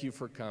thank you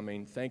for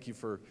coming. Thank you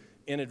for,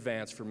 in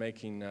advance, for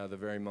making the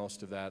very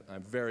most of that.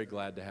 I'm very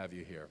glad to have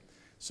you here.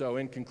 So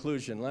in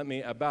conclusion, let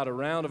me, about a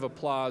round of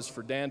applause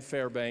for Dan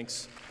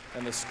Fairbanks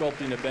and the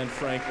sculpting of Ben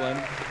Franklin,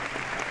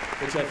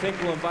 which I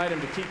think we'll invite him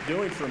to keep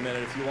doing for a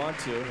minute if you want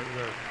to.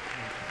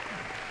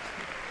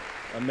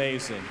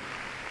 Amazing,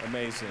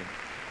 amazing.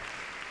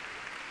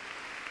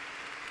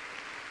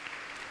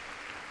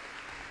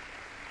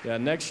 Yeah,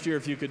 next year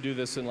if you could do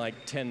this in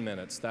like 10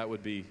 minutes, that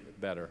would be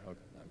better. Okay,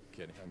 I'm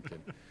kidding, I'm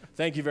kidding.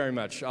 Thank you very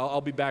much.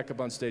 I'll be back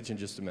up on stage in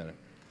just a minute.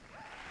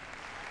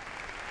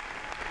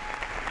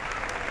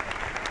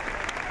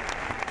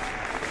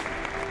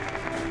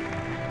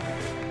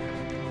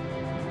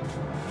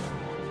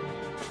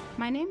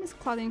 My name is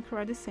Claudine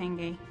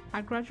Kuradisenge.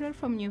 I graduated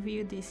from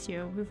UVU this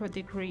year with a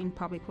degree in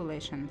public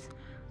relations.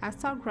 I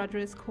start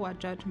graduate school at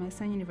George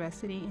Mason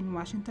University in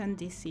Washington,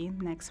 D.C.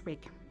 next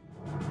week.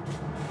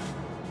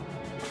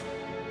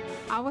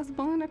 I was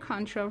born in the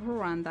country of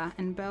Rwanda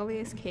and barely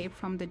escaped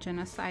from the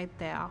genocide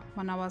there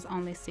when I was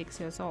only 6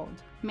 years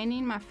old. Many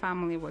in my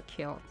family were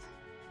killed.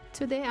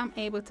 Today I'm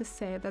able to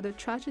say that the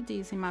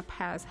tragedies in my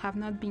past have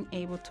not been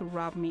able to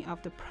rob me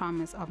of the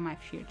promise of my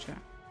future.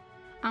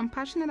 I'm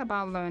passionate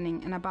about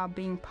learning and about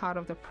being part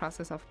of the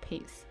process of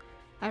peace.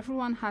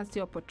 Everyone has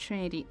the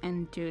opportunity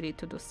and duty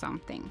to do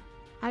something.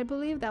 I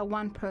believe that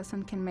one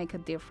person can make a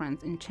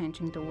difference in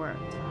changing the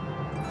world.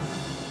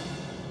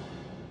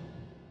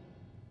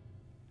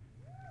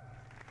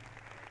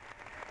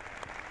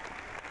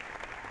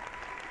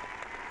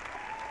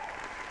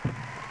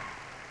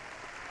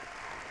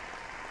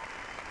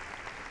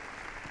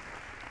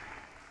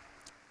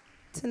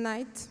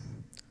 Tonight,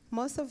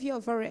 most of you are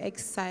very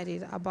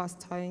excited about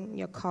starting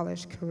your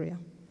college career,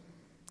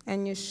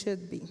 and you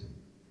should be.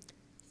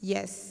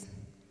 Yes,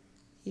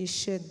 you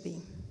should be.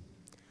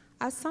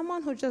 As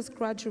someone who just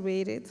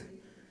graduated,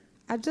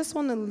 I just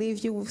want to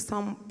leave you with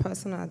some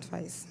personal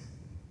advice.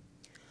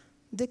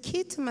 The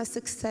key to my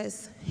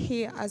success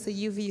here as a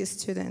UVU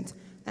student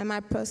and my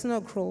personal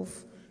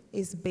growth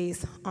is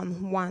based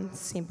on one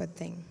simple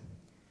thing.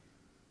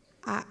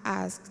 I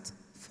asked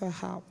for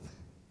help.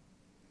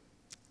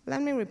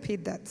 Let me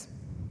repeat that.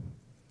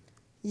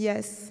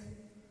 Yes,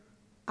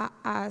 I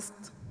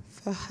asked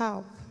for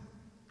help.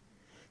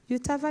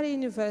 Utah Valley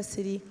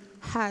University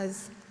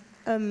has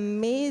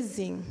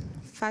amazing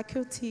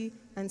faculty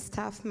and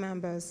staff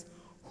members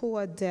who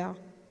are there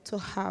to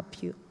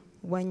help you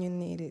when you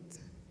need it.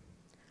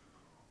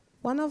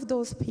 One of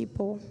those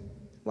people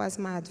was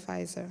my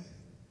advisor.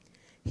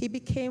 He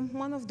became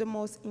one of the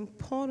most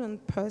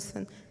important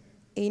persons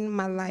in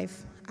my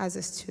life as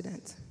a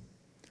student.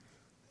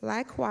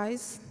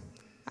 Likewise,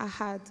 I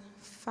had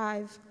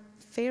 5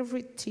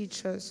 favorite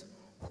teachers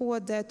who were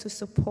there to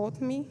support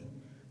me,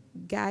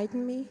 guide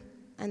me,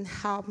 and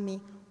help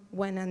me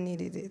when I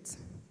needed it.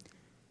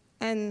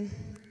 And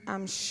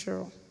I'm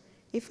sure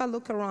if I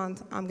look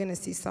around, I'm going to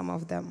see some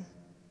of them.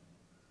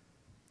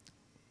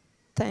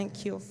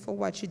 Thank you for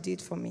what you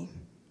did for me.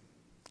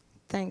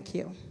 Thank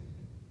you.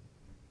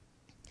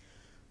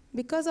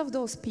 Because of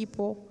those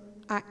people,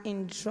 I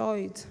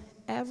enjoyed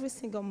every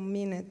single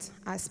minute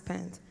I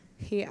spent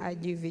here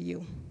at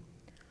UVU.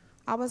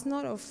 I was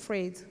not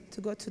afraid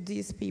to go to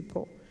these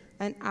people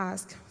and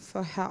ask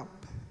for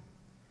help.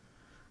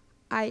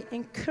 I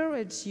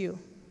encourage you,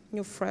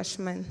 new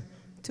freshmen,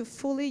 to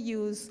fully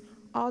use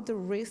all the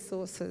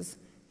resources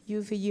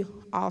UVU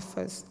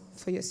offers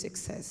for your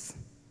success.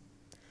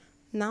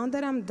 Now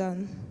that I'm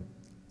done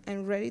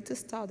and ready to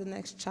start the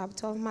next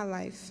chapter of my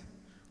life,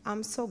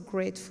 I'm so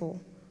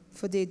grateful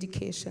for the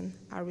education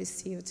I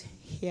received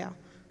here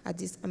at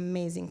this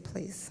amazing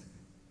place.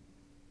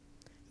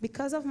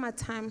 Because of my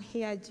time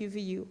here at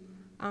UVU,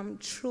 I'm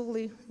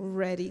truly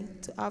ready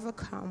to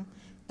overcome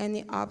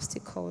any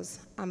obstacles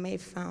I may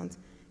find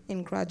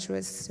in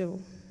graduate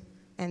school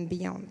and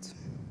beyond.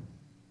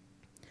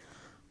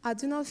 I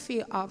do not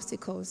fear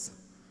obstacles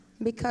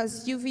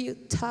because UVU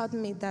taught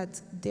me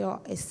that they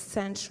are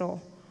essential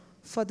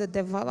for the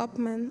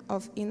development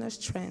of inner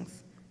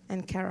strength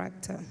and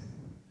character.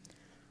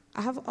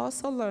 I have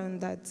also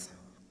learned that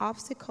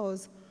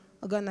obstacles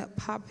are gonna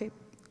pop up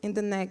in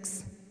the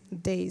next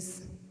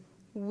days,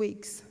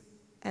 weeks,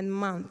 and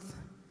months.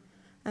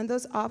 And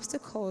those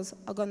obstacles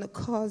are going to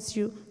cause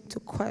you to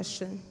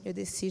question your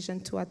decision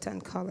to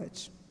attend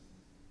college.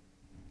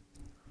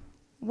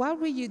 What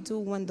will you do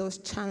when those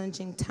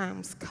challenging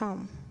times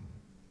come?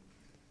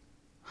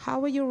 How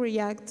will you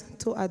react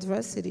to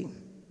adversity?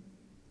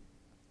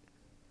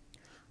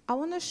 I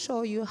want to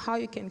show you how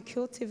you can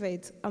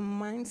cultivate a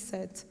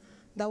mindset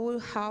that will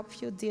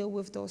help you deal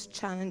with those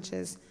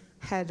challenges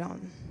head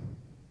on.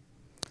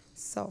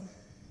 So,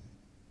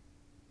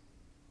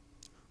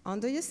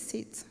 under your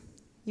seat,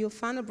 you'll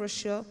find a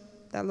brochure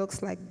that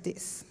looks like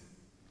this.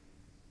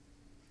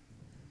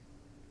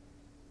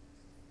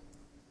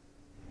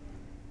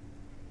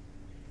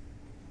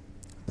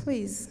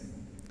 Please,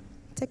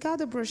 take out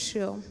the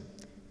brochure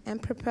and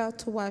prepare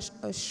to watch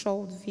a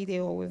short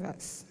video with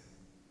us.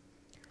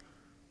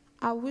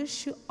 I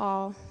wish you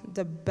all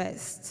the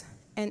best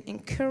and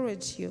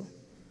encourage you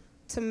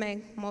to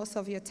make most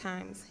of your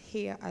times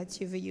here at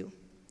UVU.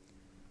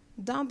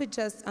 Don't be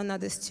just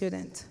another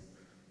student,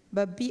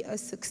 but be a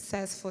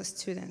successful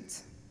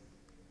student.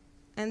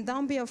 And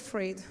don't be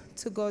afraid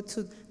to go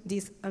to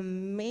these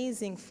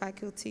amazing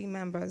faculty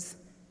members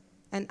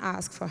and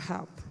ask for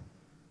help,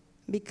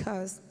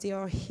 because they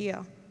are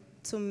here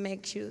to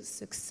make you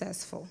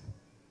successful.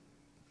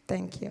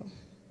 Thank you.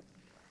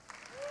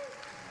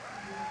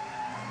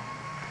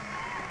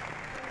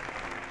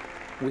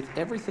 With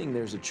everything,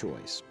 there's a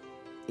choice.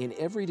 In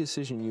every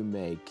decision you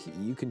make,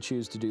 you can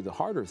choose to do the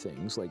harder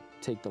things, like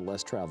take the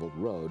less traveled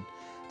road,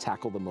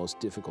 tackle the most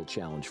difficult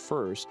challenge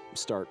first,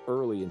 start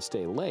early and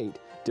stay late,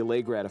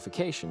 delay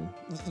gratification.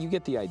 You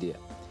get the idea.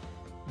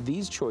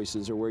 These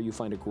choices are where you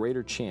find a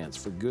greater chance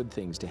for good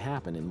things to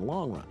happen in the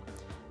long run.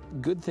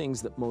 Good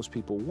things that most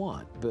people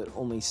want, but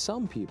only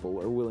some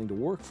people are willing to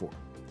work for.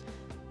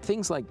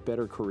 Things like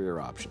better career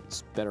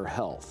options, better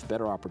health,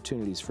 better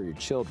opportunities for your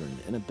children,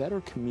 and a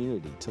better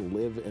community to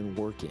live and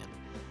work in.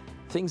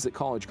 Things that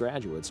college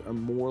graduates are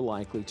more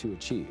likely to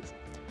achieve.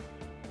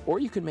 Or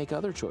you can make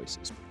other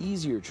choices,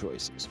 easier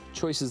choices,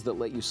 choices that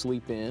let you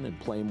sleep in and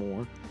play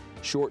more,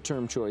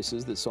 short-term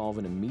choices that solve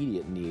an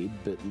immediate need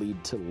but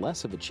lead to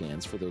less of a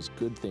chance for those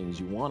good things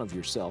you want of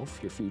yourself,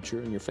 your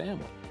future, and your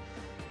family.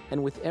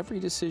 And with every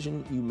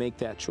decision, you make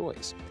that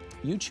choice.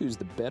 You choose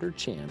the better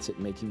chance at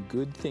making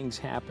good things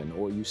happen,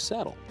 or you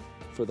settle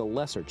for the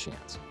lesser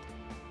chance.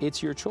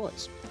 It's your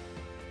choice.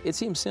 It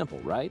seems simple,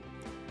 right?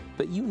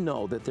 But you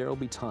know that there will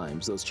be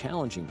times, those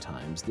challenging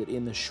times, that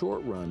in the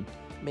short run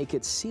make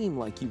it seem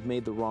like you've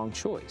made the wrong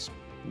choice,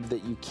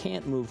 that you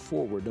can't move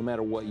forward no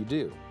matter what you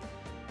do.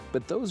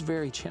 But those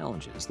very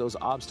challenges, those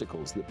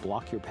obstacles that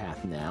block your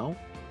path now,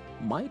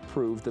 might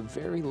prove the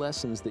very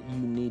lessons that you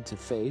need to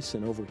face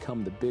and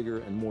overcome the bigger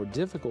and more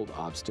difficult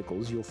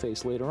obstacles you'll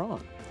face later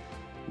on,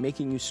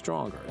 making you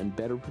stronger and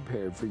better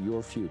prepared for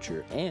your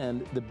future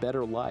and the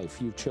better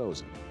life you've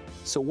chosen.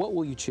 So what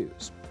will you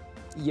choose?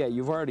 Yeah,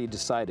 you've already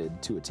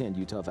decided to attend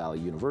Utah Valley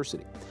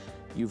University.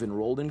 You've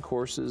enrolled in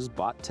courses,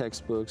 bought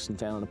textbooks, and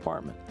found an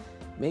apartment.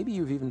 Maybe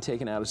you've even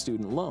taken out a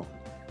student loan.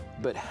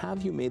 But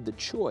have you made the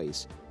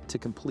choice to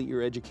complete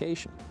your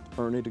education,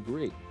 earn a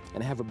degree,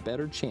 and have a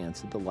better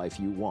chance at the life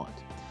you want?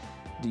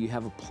 Do you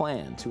have a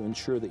plan to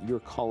ensure that your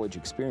college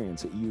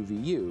experience at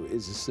UVU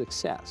is a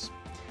success?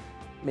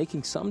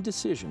 Making some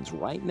decisions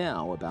right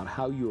now about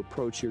how you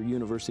approach your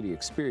university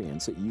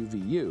experience at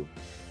UVU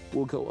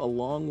will go a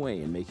long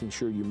way in making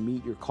sure you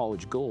meet your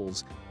college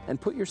goals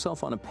and put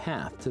yourself on a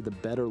path to the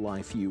better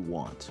life you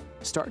want.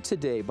 Start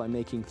today by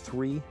making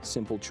 3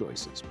 simple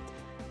choices.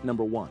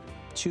 Number 1,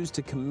 choose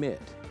to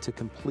commit to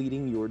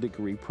completing your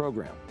degree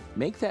program.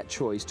 Make that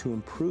choice to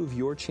improve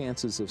your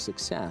chances of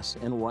success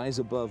and rise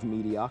above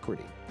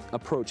mediocrity.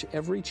 Approach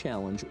every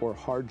challenge or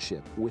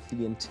hardship with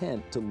the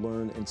intent to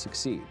learn and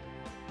succeed.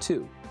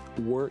 2,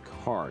 work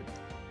hard.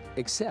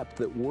 Accept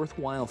that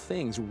worthwhile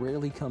things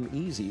rarely come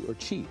easy or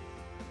cheap.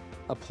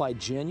 Apply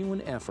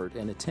genuine effort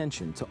and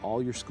attention to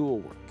all your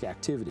schoolwork,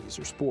 activities,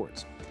 or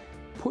sports.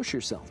 Push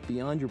yourself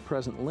beyond your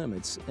present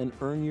limits and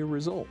earn your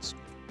results.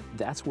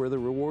 That's where the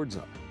rewards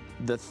are.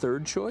 The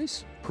third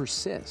choice?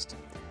 Persist.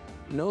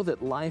 Know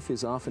that life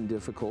is often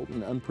difficult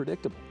and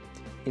unpredictable.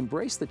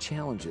 Embrace the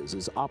challenges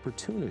as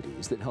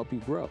opportunities that help you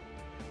grow.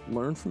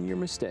 Learn from your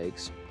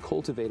mistakes,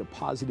 cultivate a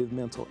positive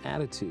mental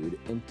attitude,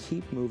 and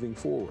keep moving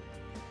forward.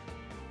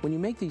 When you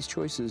make these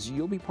choices,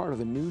 you'll be part of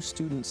a new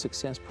student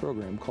success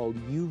program called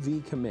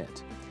UV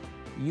Commit.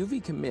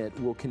 UV Commit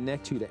will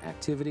connect you to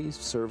activities,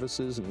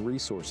 services, and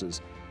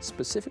resources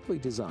specifically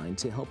designed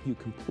to help you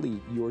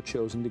complete your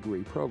chosen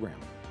degree program.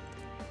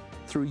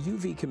 Through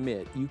UV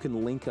Commit, you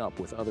can link up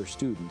with other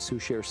students who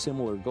share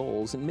similar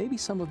goals and maybe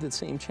some of the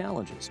same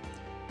challenges,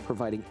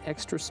 providing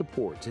extra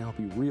support to help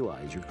you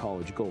realize your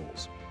college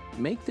goals.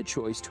 Make the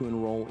choice to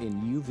enroll in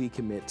UV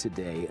Commit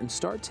today and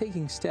start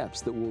taking steps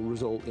that will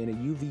result in a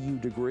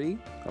UVU degree,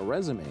 a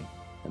resume,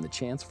 and the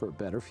chance for a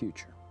better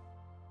future.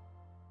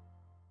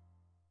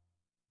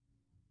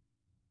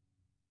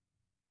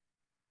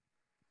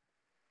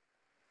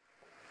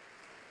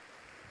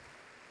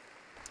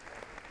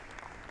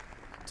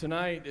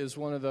 Tonight is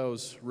one of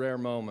those rare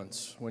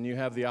moments when you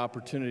have the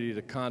opportunity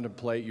to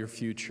contemplate your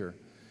future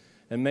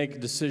and make a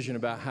decision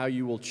about how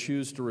you will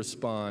choose to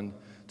respond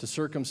to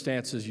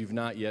circumstances you've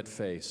not yet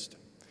faced.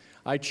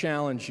 I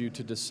challenge you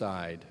to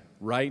decide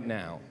right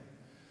now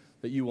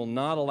that you will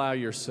not allow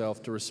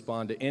yourself to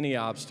respond to any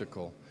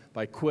obstacle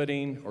by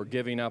quitting or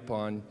giving up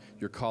on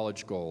your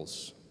college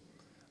goals.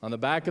 On the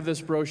back of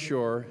this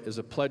brochure is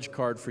a pledge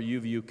card for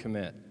UVU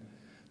Commit.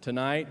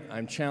 Tonight,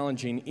 I'm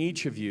challenging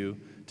each of you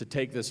to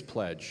take this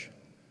pledge.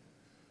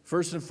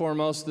 First and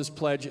foremost, this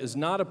pledge is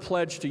not a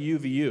pledge to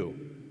UVU.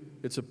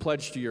 It's a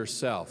pledge to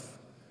yourself,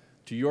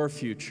 to your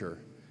future,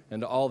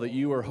 and to all that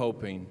you are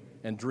hoping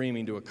and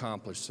dreaming to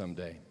accomplish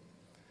someday.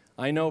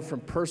 I know from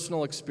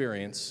personal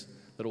experience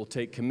that it will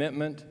take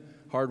commitment,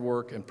 hard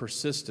work, and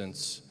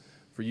persistence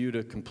for you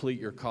to complete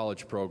your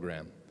college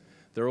program.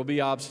 There will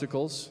be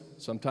obstacles,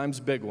 sometimes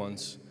big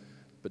ones,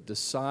 but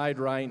decide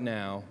right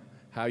now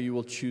how you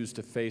will choose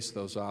to face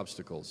those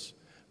obstacles.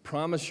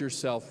 Promise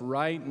yourself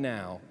right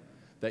now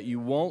that you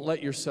won't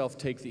let yourself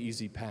take the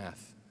easy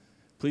path.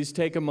 Please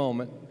take a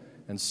moment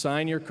and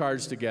sign your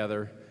cards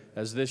together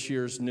as this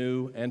year's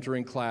new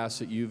entering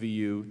class at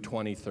UVU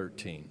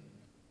 2013.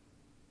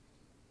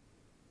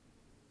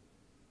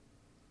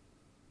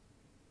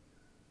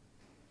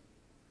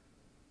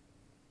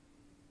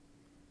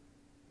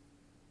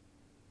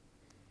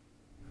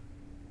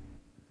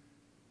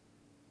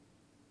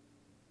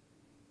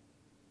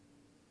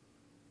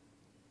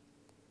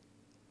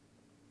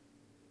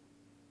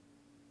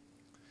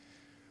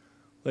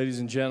 Ladies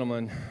and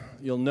gentlemen,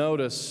 you'll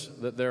notice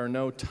that there are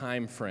no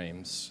time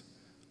frames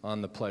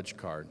on the pledge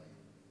card.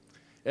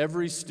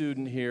 Every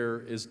student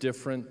here is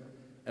different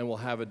and will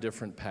have a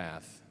different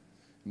path.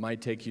 It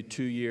might take you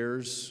 2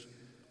 years,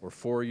 or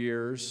 4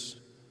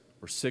 years,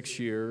 or 6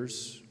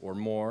 years, or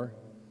more.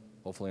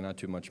 Hopefully not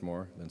too much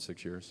more than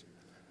 6 years.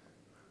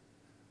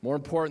 More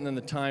important than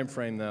the time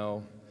frame,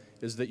 though,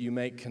 is that you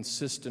make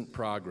consistent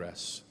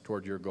progress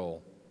toward your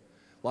goal.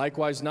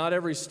 Likewise, not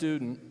every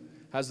student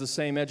has the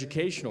same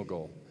educational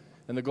goal,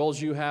 and the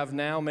goals you have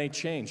now may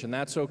change, and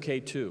that's okay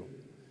too.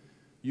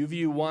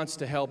 UVU wants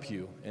to help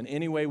you in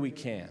any way we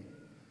can,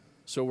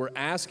 so we're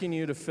asking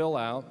you to fill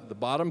out the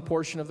bottom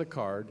portion of the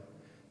card,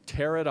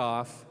 tear it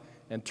off,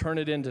 and turn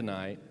it in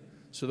tonight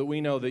so that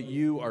we know that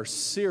you are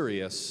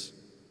serious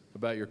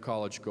about your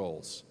college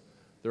goals.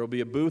 There will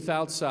be a booth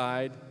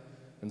outside,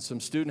 and some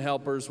student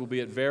helpers will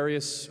be at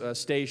various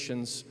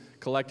stations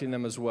collecting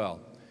them as well.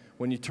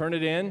 When you turn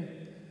it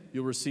in,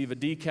 you'll receive a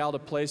decal to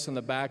place on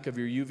the back of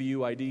your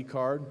UVU ID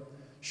card.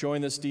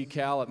 Showing this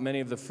decal at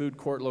many of the food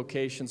court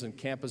locations and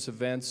campus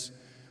events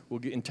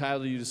will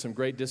entitle you to some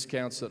great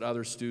discounts that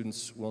other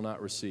students will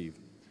not receive.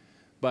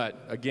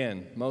 But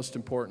again, most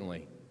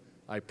importantly,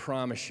 I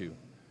promise you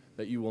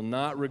that you will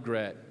not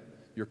regret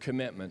your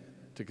commitment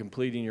to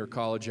completing your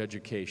college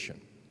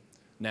education.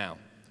 Now,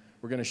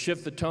 we're going to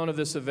shift the tone of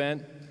this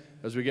event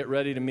as we get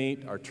ready to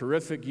meet our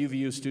terrific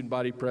UVU student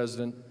body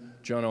president,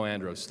 Jono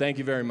Andros. Thank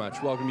you very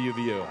much. Welcome to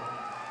UVU.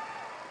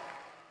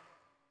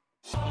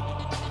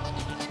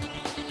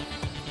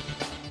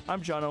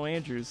 I'm Jono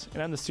Andrews,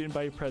 and I'm the student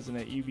body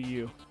president at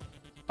UVU.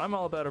 I'm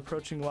all about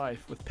approaching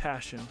life with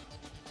passion,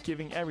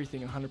 giving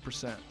everything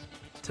 100%.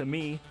 To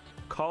me,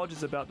 college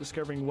is about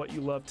discovering what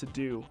you love to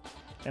do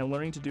and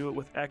learning to do it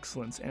with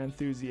excellence and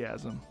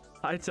enthusiasm.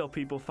 I tell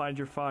people, find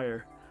your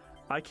fire.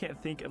 I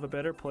can't think of a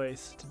better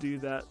place to do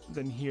that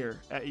than here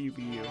at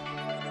UVU.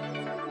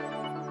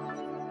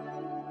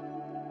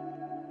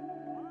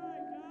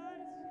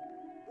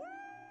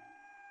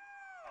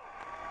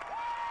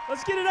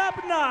 Let's get it up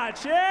a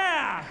notch,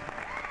 yeah!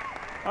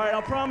 All right,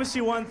 I'll promise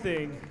you one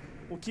thing.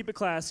 We'll keep it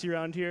classy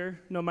around here.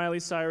 No Miley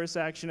Cyrus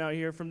action out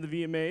here from the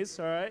VMAs,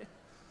 all right?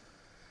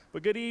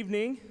 But good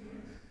evening.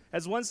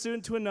 As one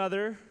student to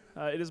another,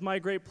 it is my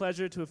great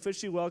pleasure to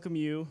officially welcome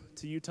you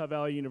to Utah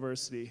Valley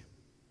University.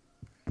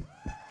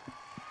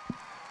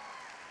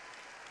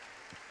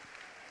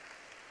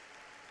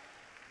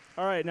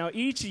 All right, now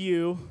each of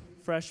you,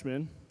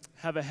 freshmen,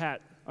 have a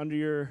hat under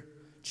your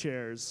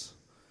chairs.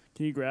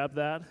 Can you grab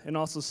that and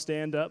also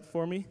stand up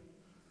for me?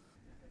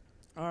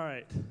 All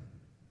right.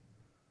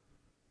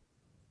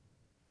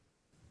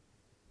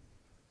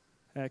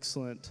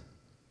 Excellent.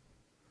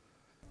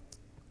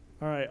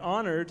 All right,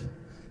 honored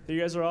that you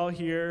guys are all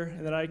here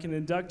and that I can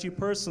induct you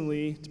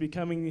personally to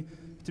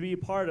be a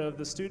part of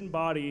the student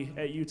body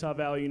at Utah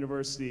Valley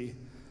University.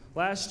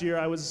 Last year,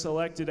 I was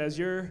selected as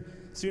your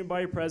student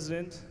body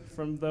president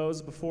from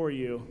those before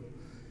you,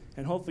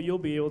 and hopefully you'll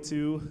be able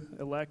to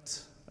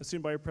elect a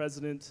student body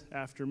president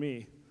after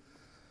me.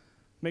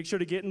 Make sure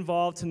to get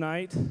involved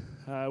tonight,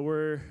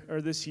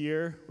 this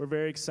year. We're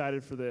very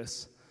excited for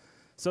this.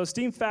 So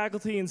esteemed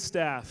faculty and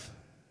staff,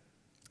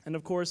 and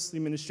of course the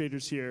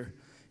administrators here,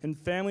 and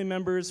family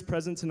members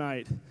present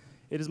tonight,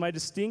 it is my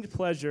distinct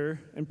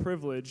pleasure and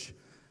privilege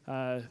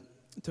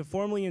to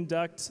formally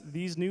induct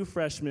these new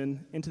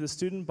freshmen into the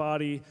student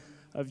body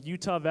of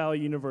Utah Valley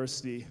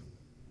University.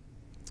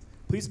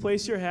 Please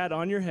place your hat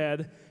on your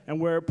head and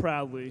wear it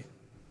proudly.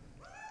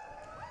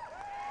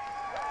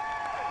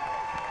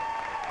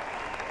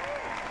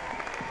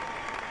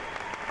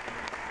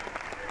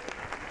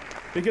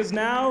 Because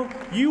now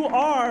you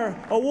are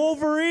a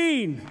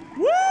Wolverine.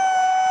 Woo!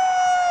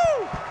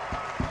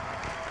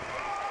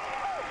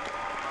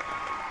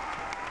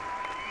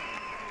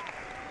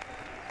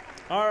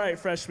 All right,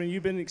 freshmen,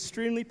 you've been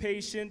extremely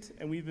patient,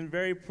 and we've been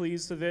very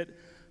pleased with it.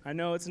 I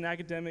know it's an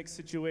academic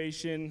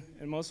situation,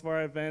 and most of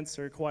our events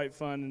are quite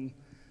fun and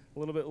a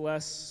little bit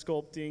less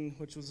sculpting,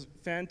 which was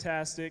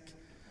fantastic,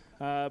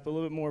 but a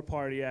little bit more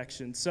party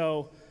action.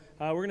 So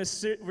we're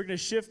gonna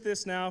shift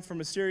this now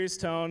from a serious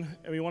tone,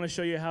 and we want to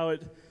show you how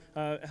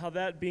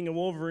that being a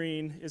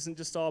Wolverine isn't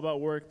just all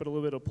about work, but a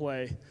little bit of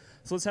play.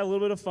 So let's have a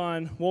little bit of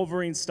fun,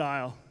 Wolverine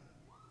style.